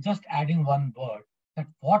lies in just adding one word, that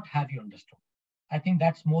what have you understood? I think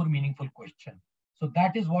that's more meaningful question. So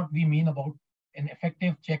that is what we mean about an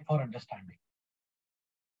effective check for understanding.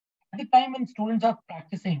 At the time when students are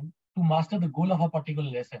practicing to master the goal of a particular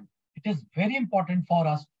lesson, it is very important for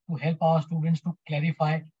us to help our students to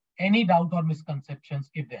clarify any doubt or misconceptions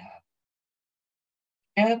if they have.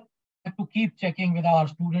 Here, we have to keep checking whether our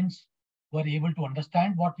students were able to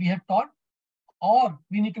understand what we have taught, or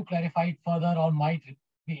we need to clarify it further, or might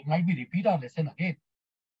be repeat our lesson again.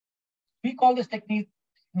 We call this technique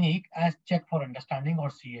as check for understanding, or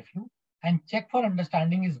CFU. And check for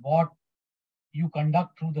understanding is what you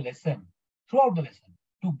conduct throughout the lesson,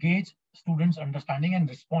 to gauge students' understanding and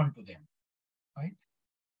respond to them. Right?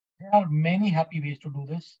 There are many happy ways to do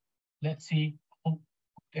this. Let's see how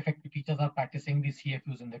effective teachers are practicing these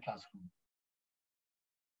CFUs in the classroom.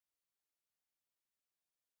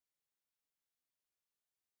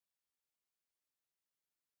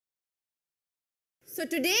 So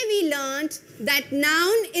today we learned that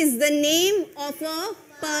noun is the name of a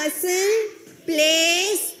person,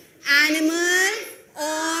 place, animal,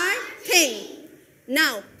 or thing.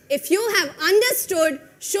 Now, if you have understood,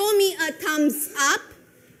 show me a thumbs up.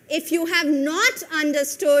 If you have not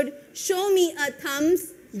understood, show me a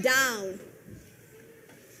thumbs down.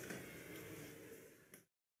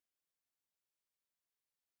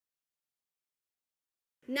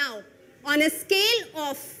 Now, on a scale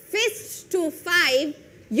of fist to 5,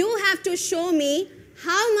 you have to show me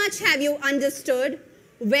how much have you understood,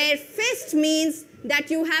 where fist means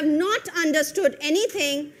that you have not understood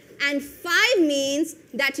anything and 5 means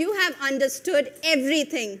that you have understood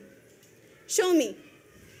everything. Show me.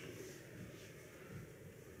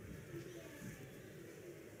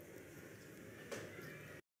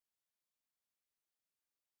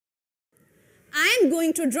 I am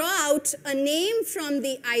going to draw out a name from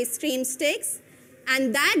the ice cream sticks,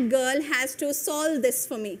 and that girl has to solve this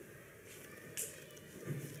for me.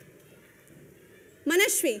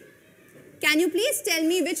 Manashwi, can you please tell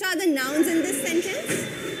me which are the nouns in this sentence?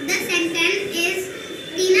 The sentence is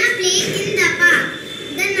Tina played in the park.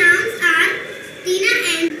 The nouns are Tina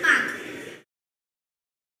and park.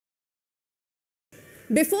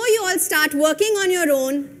 Before you all start working on your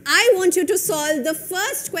own, I want you to solve the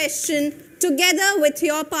first question together with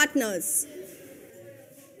your partners.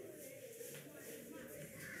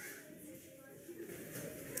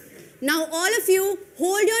 Now all of you,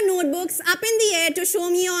 hold your notebooks up in the air to show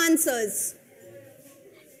me your answers.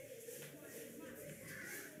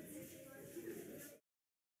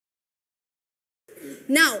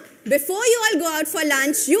 Now, before you all go out for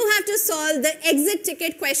lunch, you have to solve the exit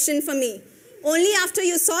ticket question for me. Only after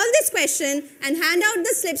you solve this question and hand out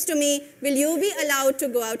the slips to me will you be allowed to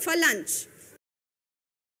go out for lunch.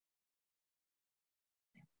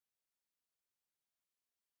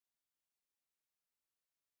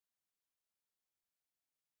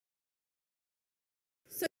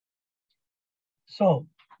 So,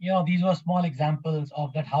 these were small examples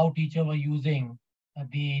of that how teachers were using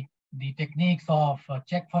the techniques of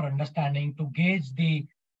check for understanding to gauge the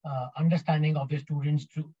understanding of the students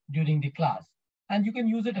during the class. And you can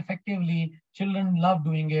use it effectively. Children love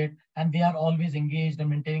doing it, and they are always engaged and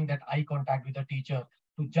maintaining that eye contact with the teacher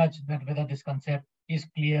to judge that whether this concept is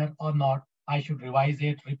clear or not. I should revise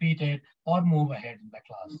it, repeat it, or move ahead in the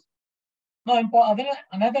class. Now,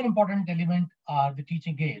 another important element are the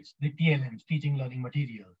teaching aids, the TLMs, teaching learning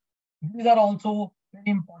materials. These are also very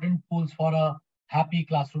important tools for a happy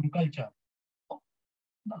classroom culture.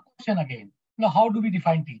 The question again, how do we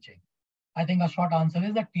define teaching? I think a short answer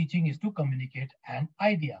is that teaching is to communicate an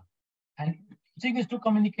idea. And teaching is to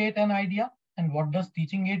communicate an idea. And what does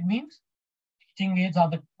teaching aid means? Teaching aids are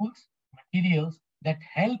the tools, materials that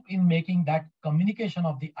help in making that communication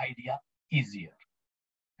of the idea easier.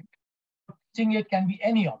 Teaching aid can be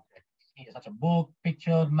any object, such a book,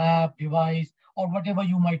 picture, map, device, or whatever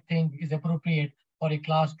you might think is appropriate for a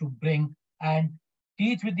class to bring and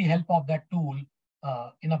teach with the help of that tool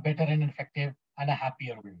in a better and effective and a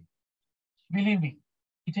happier way. Believe me,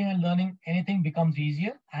 teaching and learning anything becomes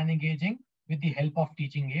easier and engaging with the help of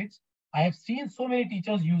teaching aids. I have seen so many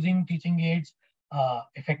teachers using teaching aids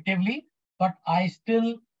effectively, but I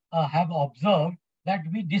still have observed that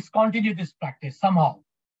we discontinue this practice somehow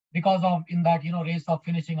because of in that race of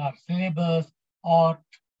finishing our syllabus or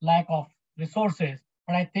lack of resources.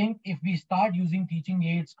 But I think if we start using teaching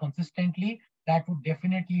aids consistently, that would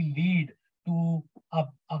definitely lead to a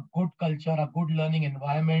good culture, a good learning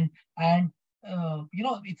environment. And,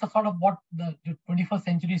 it's a sort of what the 21st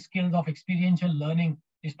century skills of experiential learning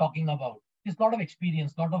is talking about. It's a lot of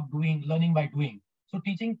experience, a lot of doing, learning by doing. So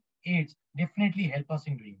teaching aids definitely help us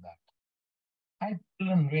in doing that. I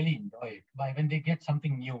children really enjoy it by when they get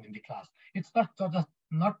something new in the class. It's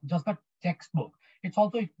not just a textbook. It's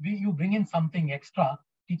also if you bring in something extra,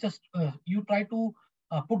 teachers, you try to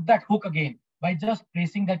put that hook again by just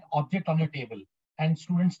placing that object on your table, and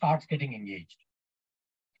student starts getting engaged.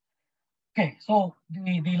 Okay, so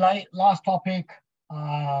the last topic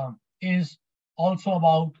is also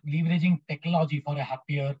about leveraging technology for a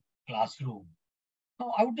happier classroom.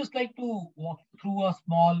 Now, I would just like to walk through a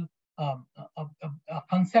small a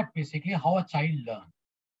concept, basically, how a child learns.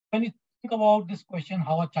 When you think about this question,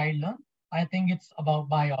 how a child learns, I think it's about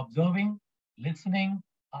by observing, listening,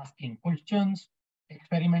 asking questions,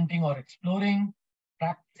 experimenting or exploring,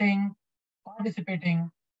 practicing, participating,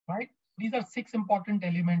 right? These are 6 important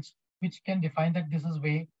elements which can define that this is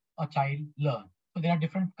way a child learns. So there are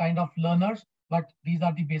different kind of learners, but these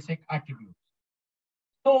are the basic attributes.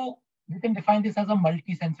 So we can define this as a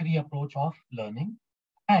multi-sensory approach of learning.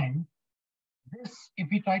 And this, if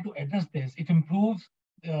we try to address this, it improves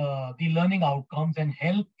the learning outcomes and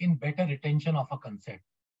help in better retention of a concept.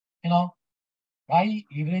 Why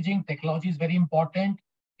leveraging technology is very important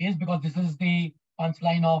is because this is the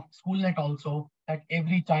punchline of SchoolNet also, that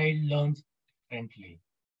every child learns differently.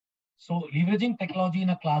 So leveraging technology in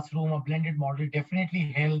a classroom, a blended model,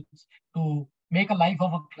 definitely helps to make a life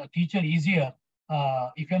of a teacher easier.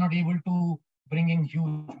 If you're not able to bring in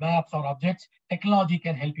huge maps or objects, technology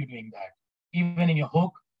can help you doing that. Even in your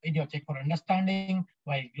hook, in your check for understanding,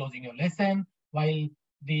 while closing your lesson, while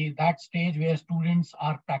that stage where students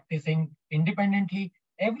are practicing independently,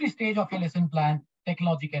 every stage of your lesson plan,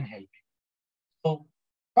 technology can help you. So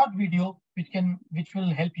short video, which will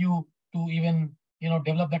help you to even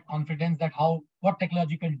develop that confidence that what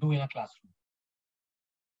technology can do in a classroom.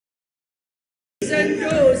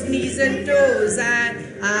 Knees and toes,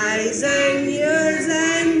 and eyes and ears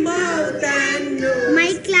and mouth and nose.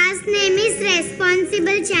 My class name is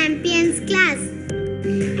Responsible Champions Class,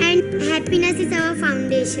 and happiness is our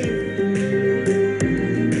foundation.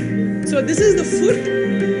 So this is the foot.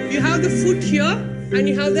 You have the foot here and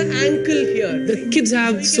you have the ankle here. The kids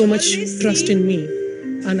have so much trust in me,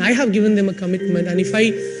 and I have given them a commitment, and if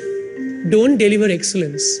I don't deliver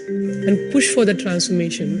excellence and push for the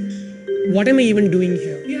transformation, what am I even doing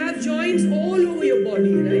here? You have joints all over your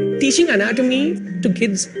body, right? Teaching anatomy to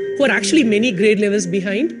kids who are actually many grade levels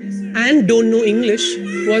behind and don't know English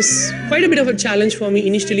was quite a bit of a challenge for me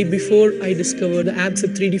initially before I discovered the apps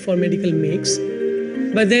that 3D4Medical makes.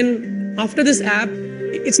 But then after this app,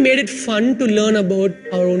 it's made it fun to learn about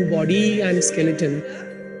our own body and skeleton.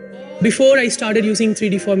 Before I started using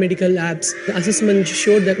 3D4Medical apps, the assessment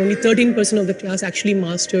showed that only 13% of the class actually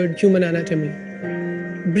mastered human anatomy.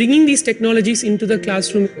 Bringing these technologies into the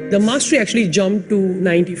classroom, the mastery actually jumped to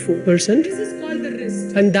 94%. This is called the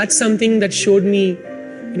wrist. And that's something that showed me,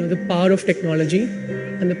 the power of technology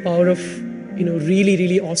and the power of, really,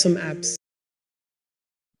 really awesome apps.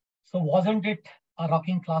 So wasn't it a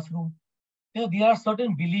rocking classroom? There are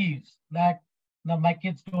certain beliefs that my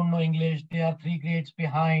kids don't know English, they are 3 grades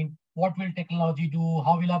behind. What will technology do?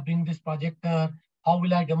 How will I bring this projector? How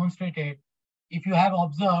will I demonstrate it? If you have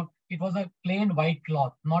observed, it was a plain white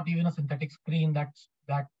cloth, not even a synthetic screen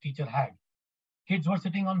that teacher had. Kids were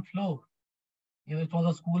sitting on floor. It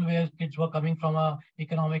was a school where kids were coming from a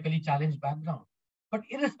economically challenged background. But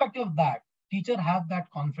irrespective of that, teacher have that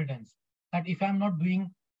confidence that if I'm not doing,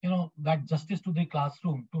 that justice to the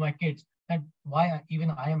classroom, to my kids, that why even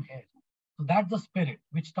I am here. So that's the spirit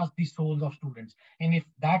which touches the souls of students. And if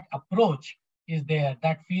that approach is there,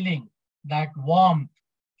 that feeling, that warmth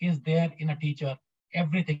is there in a teacher,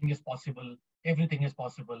 everything is possible. Everything is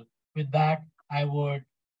possible. With that, I would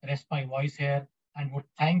rest my voice here and would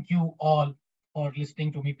thank you all for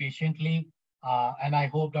listening to me patiently. And I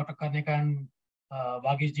hope Dr. Karnika and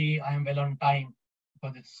Vagishji, I am well on time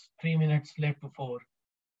because it's 3 minutes left to 4.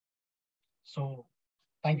 So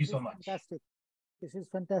thank you so much. Fantastic. This is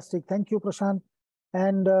fantastic. Thank you, Prashant.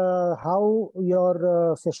 And how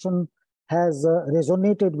your session has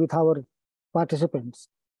resonated with our participants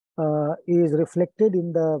is reflected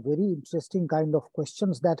in the very interesting kind of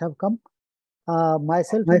questions that have come.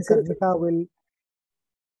 Myself and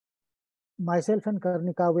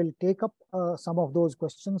Karnika will take up some of those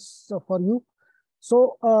questions for you.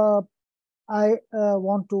 So I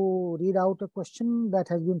want to read out a question that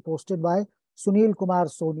has been posted by Sunil Kumar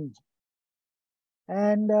Soni.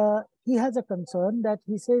 And he has a concern that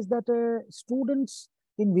he says that students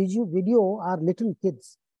in video are little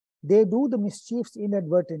kids. They do the mischiefs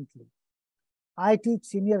inadvertently. I teach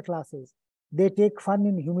senior classes. They take fun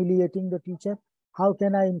in humiliating the teacher. How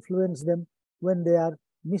can I influence them when they are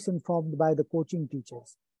misinformed by the coaching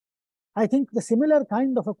teachers? I think the similar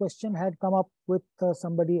kind of a question had come up with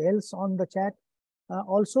somebody else on the chat.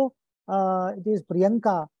 Also, it is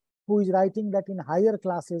Priyanka who is writing that in higher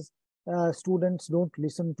classes, students don't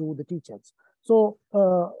listen to the teachers. So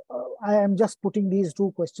I am just putting these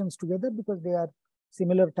two questions together because they are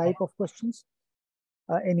similar type of questions.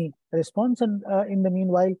 Any response? And in the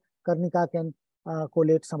meanwhile, Karnika can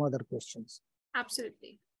collate some other questions.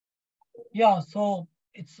 Absolutely. Yeah, so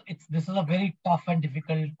this is a very tough and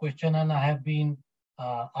difficult question, and I have been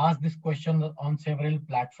asked this question on several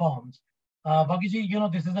platforms. Bhagiji, you know,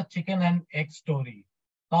 this is a chicken and egg story.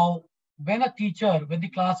 Now, when the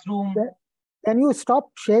classroom... Can you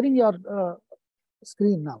stop sharing your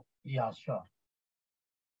screen now? Yeah, sure.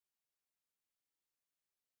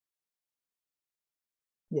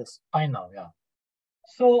 Yes. Fine now, yeah.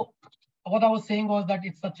 So what I was saying was that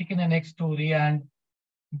it's a chicken and egg story, and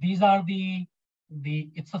these are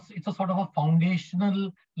it's a sort of a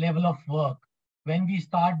foundational level of work. When we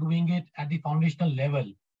start doing it at the foundational level,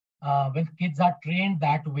 when kids are trained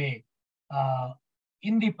that way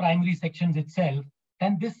in the primary sections itself,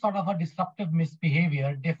 then this sort of a disruptive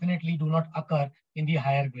misbehavior definitely do not occur in the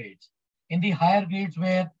higher grades. In the higher grades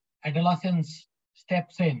where adolescence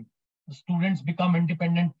steps in, the students become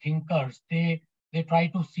independent thinkers. They try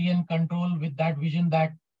to see and control with that vision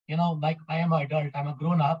that, you know, like I am an adult, I'm a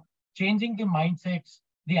grown up, changing the mindsets,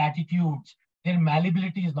 the attitudes, their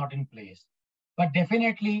malleability is not in place. But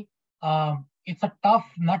definitely, it's a tough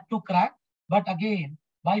nut to crack. But again,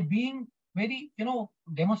 by being very, you know,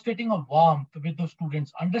 demonstrating a warmth with the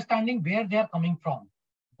students, understanding where they are coming from,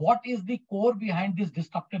 what is the core behind this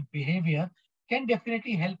destructive behavior can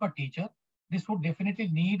definitely help a teacher. This would definitely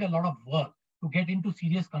need a lot of work to get into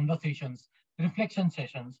serious conversations, reflection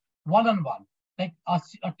sessions, one-on-one. Like a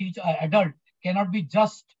teacher, an adult cannot be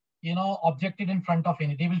just, you know, objected in front of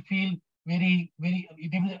any. They will feel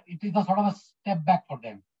it is a sort of a step back for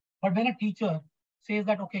them. But when a teacher says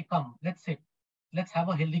that, okay, come, let's sit, let's have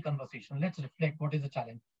a healthy conversation, let's reflect, what is the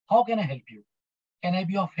challenge? How can I help you? Can I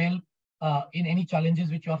be of help in any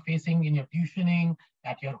challenges which you are facing in your tuitioning,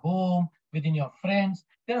 at your home, within your friends?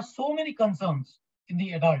 There are so many concerns in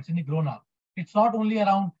the adults, in the grown-up. It's not only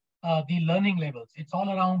around the learning levels, it's all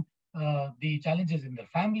around the challenges in their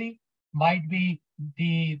family, might be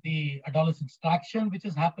the adolescent traction which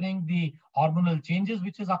is happening, the hormonal changes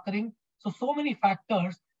which is occurring. So many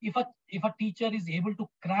factors. If a teacher is able to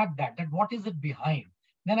crack that what is it behind,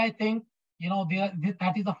 then I think, you know,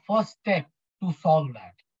 that is the first step to solve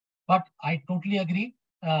that. But I totally agree,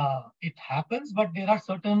 it happens, but there are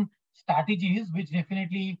certain strategies which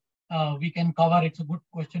definitely we can cover. It's a good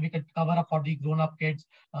question. We can cover up for the grown-up kids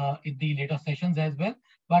in the later sessions as well.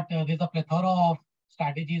 But there's a plethora of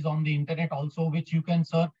strategies on the internet also, which you can,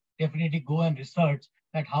 sir, definitely go and research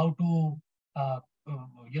that how to,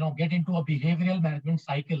 you know, get into a behavioral management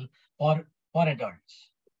cycle for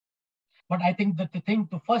adults. But I think that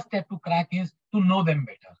the first step to crack is to know them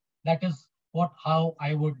better. That is how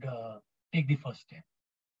I would take the first step.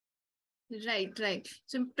 Right.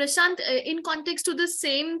 So Prashant, in context to the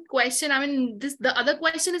same question, I mean, the other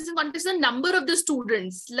question is in context of the number of the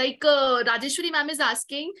students. Like Rajeshwari ma'am is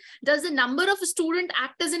asking, does the number of students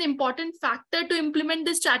act as an important factor to implement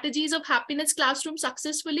the strategies of happiness classroom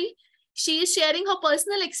successfully? She is sharing her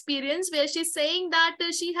personal experience where she's saying that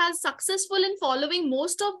she has successful in following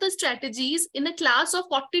most of the strategies in a class of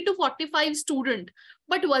 40 to 45 students,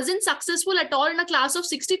 but wasn't successful at all in a class of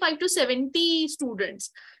 65 to 70 students.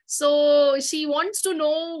 So she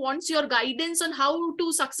wants your guidance on how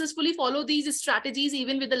to successfully follow these strategies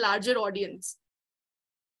even with a larger audience.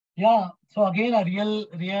 Yeah, so again, a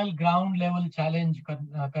real ground level challenge,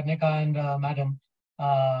 Karnika and madam.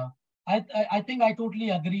 I think I totally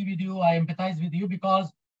agree with you. I empathize with you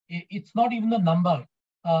because it's not even the number.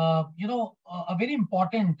 You know, a very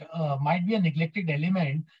important, might be a neglected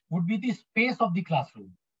element would be the space of the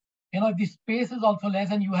classroom. You know, if the space is also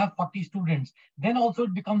less and you have 40 students, then also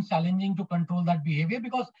it becomes challenging to control that behavior,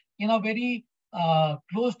 because in a very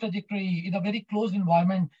closed trajectory, in a very closed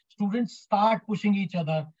environment, students start pushing each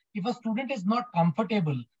other. If a student is not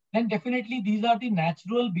comfortable then definitely these are the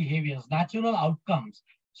natural behaviors, natural outcomes.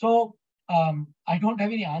 So I don't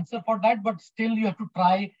have any answer for that, but still you have to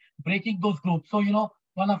try breaking those groups. So,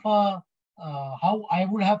 one of how I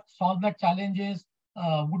would have solved that challenge is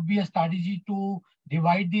would be a strategy to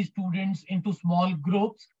divide these students into small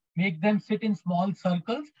groups, make them sit in small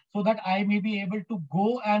circles so that I may be able to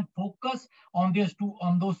go and focus on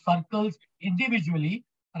those circles individually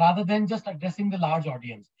rather than just addressing the large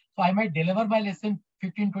audience. So I might deliver my lesson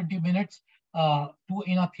 15-20 minutes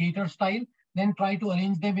in a theater style, then try to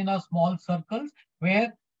arrange them in a small circles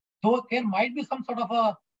where though there might be some sort of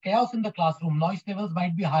a chaos in the classroom, noise levels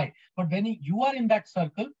might be high, but when you are in that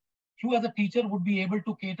circle, you as a teacher would be able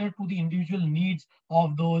to cater to the individual needs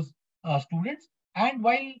of those students. And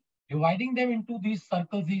while dividing them into these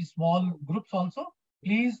circles, these small groups also,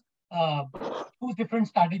 please choose different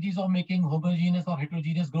strategies of making homogeneous or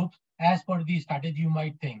heterogeneous groups as per the strategy you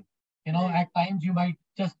might think. At times you might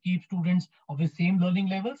just keep students of the same learning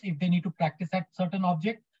levels if they need to practice at certain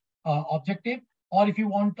objective, or if you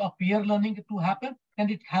want a peer learning to happen, then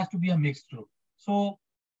it has to be a mixed group. So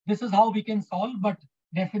this is how we can solve, but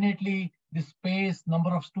definitely the space, number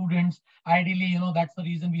of students, ideally, that's the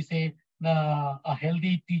reason we say a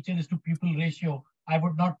healthy teacher is to pupil ratio. I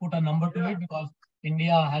would not put a number to it because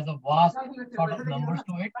India has a vast sort of numbers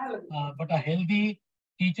to it, but a healthy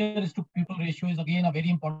teacher is to pupil ratio is again a very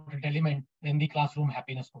important element in the classroom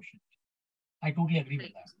happiness quotient. I totally agree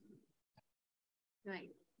with that. Right.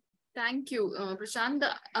 Thank you, Prashant.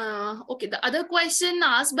 Okay, the other question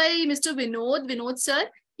asked by Mr. Vinod sir,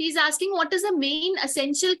 he's asking what is the main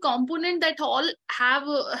essential component that all have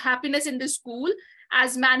happiness in the school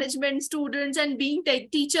as management, students, and being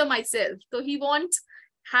teacher myself. So he wants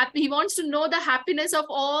to know the happiness of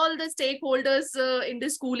all the stakeholders in the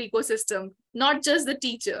school ecosystem, not just the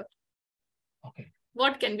teacher. Okay.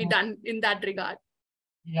 What can be done in that regard?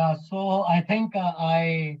 Yeah, so I think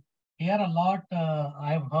I hear a lot.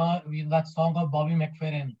 I've heard that song of Bobby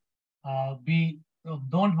McFerrin,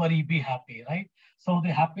 don't worry, be happy, right? So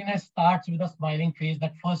the happiness starts with a smiling face,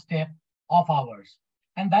 that first step of ours.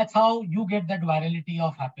 And that's how you get that virality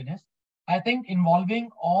of happiness. I think involving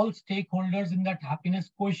all stakeholders in that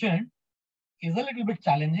happiness quotient is a little bit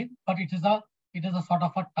challenging, but it is a sort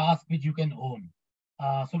of a task which you can own.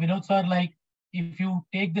 So Vinod sir, like if you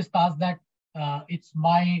take this task that it's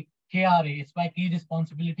my KRA, it's my key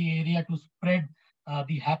responsibility area to spread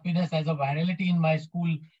the happiness as a virality in my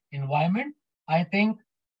school environment, I think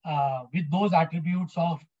with those attributes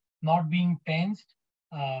of not being tensed,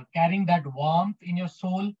 carrying that warmth in your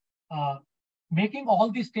soul, making all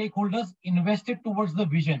the stakeholders invested towards the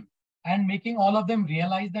vision and making all of them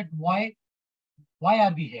realize that why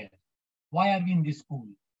are we here? Why are we in this school?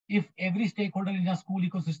 If every stakeholder in a school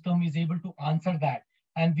ecosystem is able to answer that,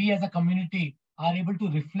 and we as a community are able to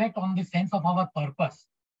reflect on the sense of our purpose,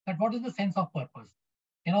 that what is the sense of purpose?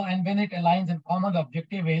 And when it aligns and common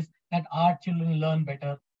objective is that our children learn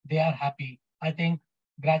better, they are happy. I think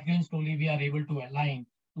gradually and slowly we are able to align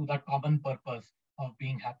to that common purpose of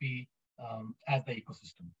being happy as the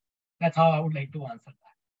ecosystem. That's how I would like to answer that.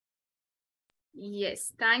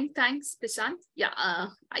 Yes, thanks, Prashant. Yeah,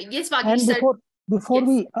 yes, Vagish. And before yes.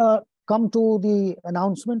 we come to the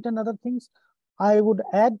announcement and other things, I would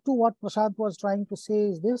add to what Prashant was trying to say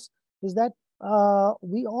is that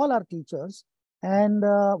we all are teachers, and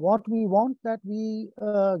what we want that we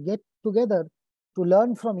get together to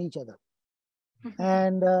learn from each other.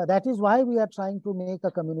 And that is why we are trying to make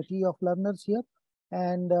a community of learners here.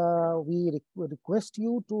 And we request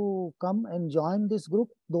you to come and join this group,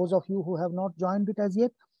 those of you who have not joined it as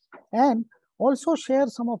yet, and also share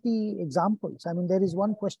some of the examples. I mean, there is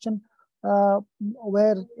one question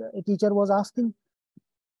where a teacher was asking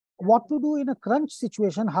what to do in a crunch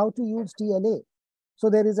situation, how to use TLA. So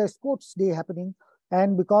there is a sports day happening,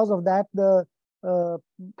 and because of that, the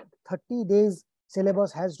 30 days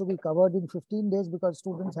syllabus has to be covered in 15 days because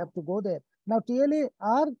students have to go there. Now, TLA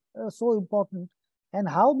are so important, and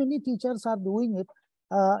how many teachers are doing it,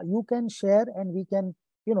 you can share, and we can,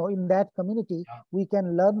 in that community, we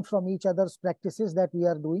can learn from each other's practices that we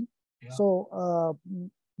are doing. Yeah. So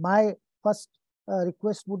my first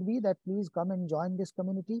request would be that please come and join this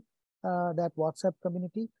community, that WhatsApp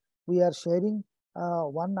community. We are sharing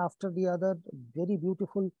one after the other very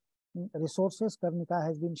beautiful resources. Karnika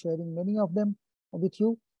has been sharing many of them with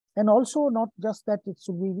you. And also not just that it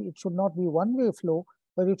should not be one-way flow,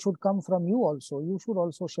 but it should come from you also. You should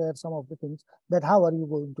also share some of the things that how are you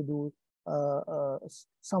going to do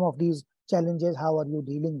some of these challenges, how are you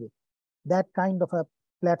dealing with that kind of a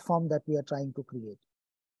platform that we are trying to create.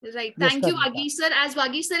 Right. Yes, Thank you, Karnika. Vagish sir. As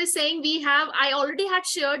Vagish sir is saying, I already had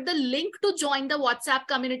shared the link to join the WhatsApp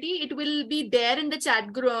community. It will be there in the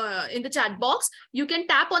chat box. You can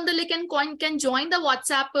tap on the link and can join the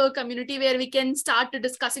WhatsApp community where we can start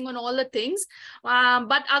discussing on all the things.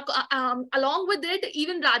 But along with it,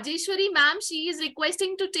 even Rajeshwari ma'am, she is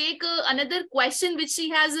requesting to take another question which she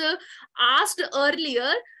has asked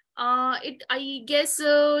earlier. I guess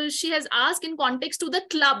she has asked in context to the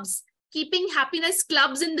clubs. Keeping happiness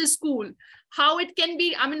clubs in the school, how it can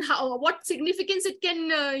be, I mean, what significance it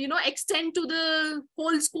can, extend to the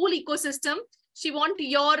whole school ecosystem. She wants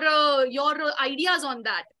your ideas on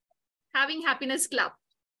that, having happiness club.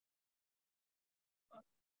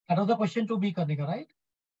 That was the question to be, Karnika, right?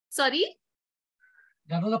 Sorry?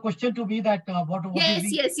 That was a question to be that what yes, is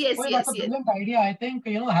the... yes. That's a brilliant idea. I think,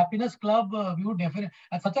 happiness club, we would definitely...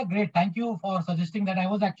 Such a great... Thank you for suggesting that. I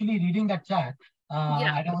was actually reading that chat.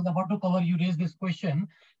 I was about to cover, you raised this question.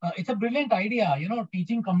 It's a brilliant idea,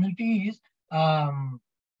 teaching communities,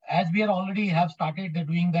 as we are already have started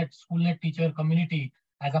doing that SchoolNet teacher community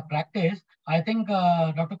as a practice. I think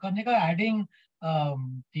Dr. Karnika adding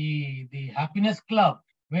the happiness club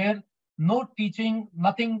where no teaching,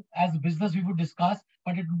 nothing as business we would discuss,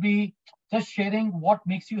 but it would be just sharing what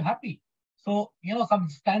makes you happy. So, some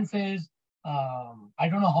instances, I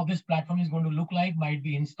don't know how this platform is going to look like, might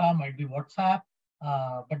be Insta, might be WhatsApp,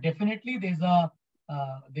 but definitely there's a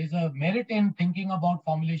merit in thinking about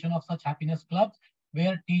formulation of such happiness clubs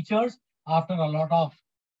where teachers, after a lot of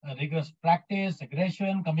rigorous practice,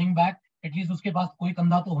 aggression, coming back, at least uske paas koi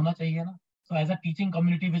kandha to hona chahiye na. So as a teaching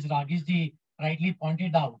community, which Ragesh ji rightly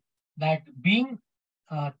pointed out, that being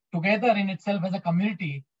together in itself as a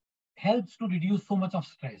community helps to reduce so much of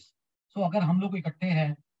stress. So अगर हम लोग इकट्ठे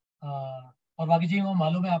हैं और बाकी जी वो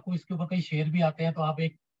मालूम है आपको इसके ऊपर कई शेर भी आते हैं तो आप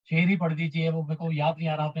एक शेर ही पढ़ दीजिए वो मेरे को याद नहीं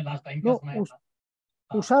आ रहा आपने लास्ट टाइम क्या सुनाया था.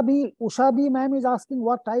 Usha B ma'am is asking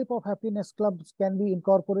what type of happiness clubs can be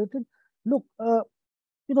incorporated. Look,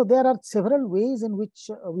 there are several ways in which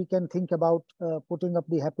we can think about putting up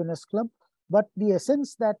the happiness club, but the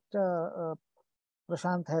essence that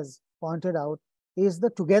Prashant has pointed out is the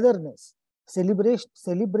togetherness.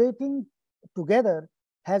 Celebrating together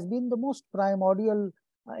has been the most primordial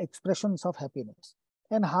expressions of happiness.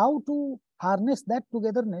 And how to harness that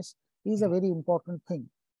togetherness is a very important thing.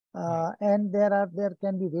 And there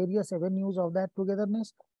can be various avenues of that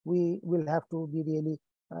togetherness. We will have to be really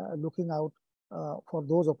looking out for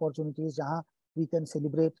those opportunities jahan we can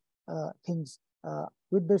celebrate things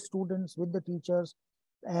with the students, with the teachers,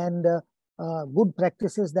 and good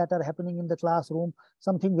practices that are happening in the classroom,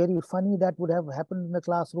 something very funny that would have happened in the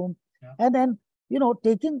classroom. And then,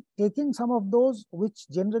 taking some of those which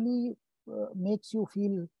generally makes you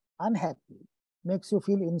feel unhappy, makes you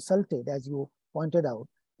feel insulted, as you pointed out,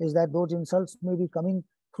 is that those insults may be coming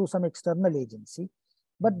through some external agency,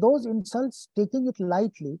 but those insults, taking it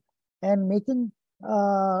lightly and making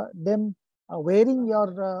them wearing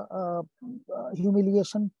your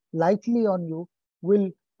humiliation lightly on you will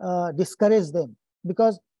discourage them.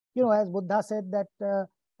 Because, as Buddha said that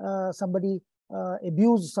somebody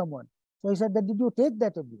abused someone. So he said that, did you take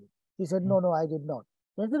that abuse? He said, no, I did not.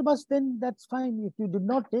 So I said, but then that's fine. If you did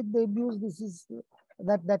not take the abuse,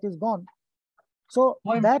 that is gone. So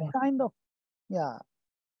that kind of, No,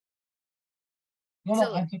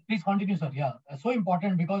 please continue, sir. Yeah, so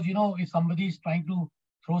important because, if somebody is trying to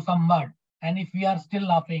throw some mud and if we are still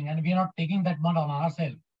laughing and we are not taking that mud on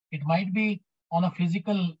ourselves, it might be on a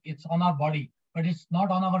physical, it's on our body, but it's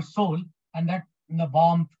not on our soul. And that the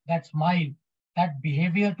warmth, that smile, that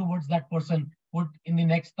behavior towards that person would in the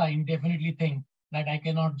next time definitely think that I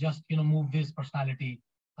cannot just, move this personality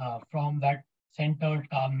from that centered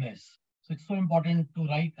calmness. So it's so important to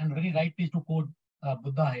write, and very right is to quote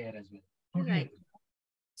Buddha here as well. Totally. Right.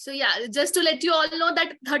 So yeah, just to let you all know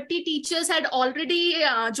that 30 teachers had already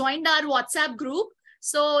joined our WhatsApp group.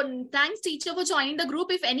 So thanks, teacher, for joining the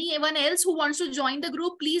group. If anyone else who wants to join the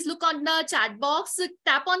group, please look on the chat box,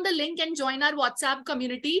 tap on the link and join our WhatsApp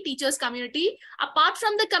community, teachers community. Apart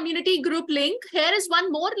from the community group link, here is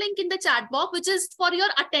one more link in the chat box, which is for your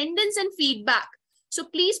attendance and feedback. So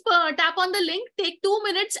please tap on the link, take 2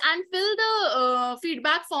 minutes and fill the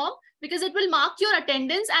feedback form, because it will mark your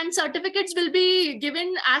attendance and certificates will be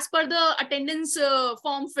given as per the attendance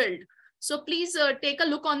form filled. So please take a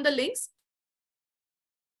look on the links.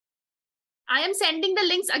 I am sending the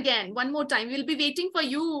links again one more time. We'll be waiting for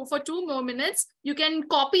you for 2 more minutes. You can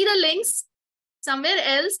copy the links somewhere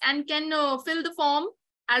else and can fill the form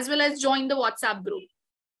as well as join the WhatsApp group.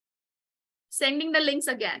 Sending the links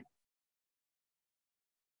again.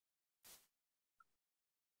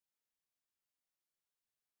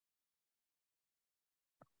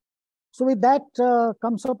 So with that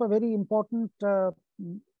comes up a very important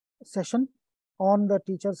session on the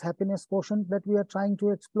teacher's happiness quotient that we are trying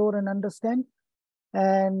to explore and understand.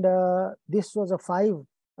 And this was a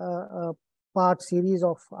 5-part series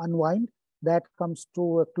of Unwind that comes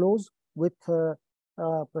to a close with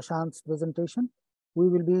Prashant's presentation. We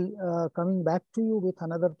will be coming back to you with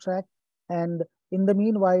another track. And in the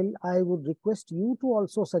meanwhile, I would request you to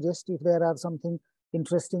also suggest if there are something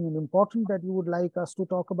interesting and important that you would like us to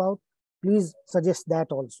talk about. Please suggest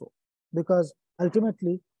that also, because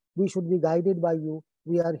ultimately we should be guided by you.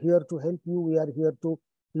 We are here to help you. We are here to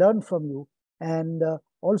learn from you and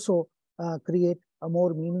also create a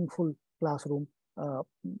more meaningful classroom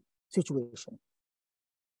situation.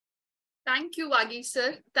 Thank you, Vagish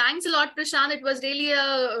sir. Thanks a lot, Prashant. It was really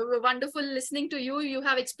wonderful listening to you. You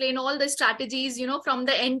have explained all the strategies, from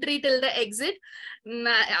the entry till the exit,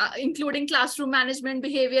 including classroom management,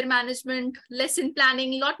 behavior management, lesson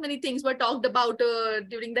planning. Many things were talked about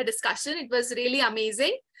during the discussion. It was really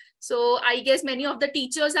amazing. So I guess many of the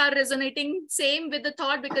teachers are resonating same with the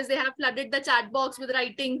thought, because they have flooded the chat box with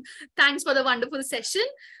writing, thanks for the wonderful session.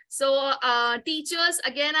 So teachers,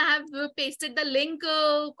 again, I have pasted the link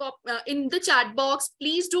in the chat box.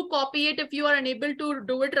 Please do copy it. If you are unable to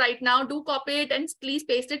do it right now, do copy it and please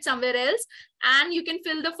paste it somewhere else. And you can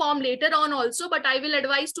fill the form later on also, but I will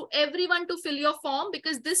advise to everyone to fill your form,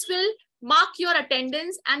 because this will mark your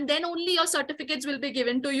attendance and then only your certificates will be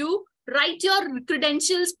given to you. Write your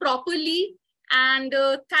credentials properly. And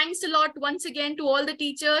thanks a lot once again to all the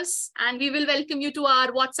teachers, and we will welcome you to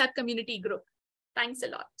our WhatsApp community group. Thanks a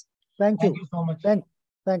lot. Thank you. Thank you so much. Thank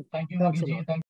you, Vagish ji.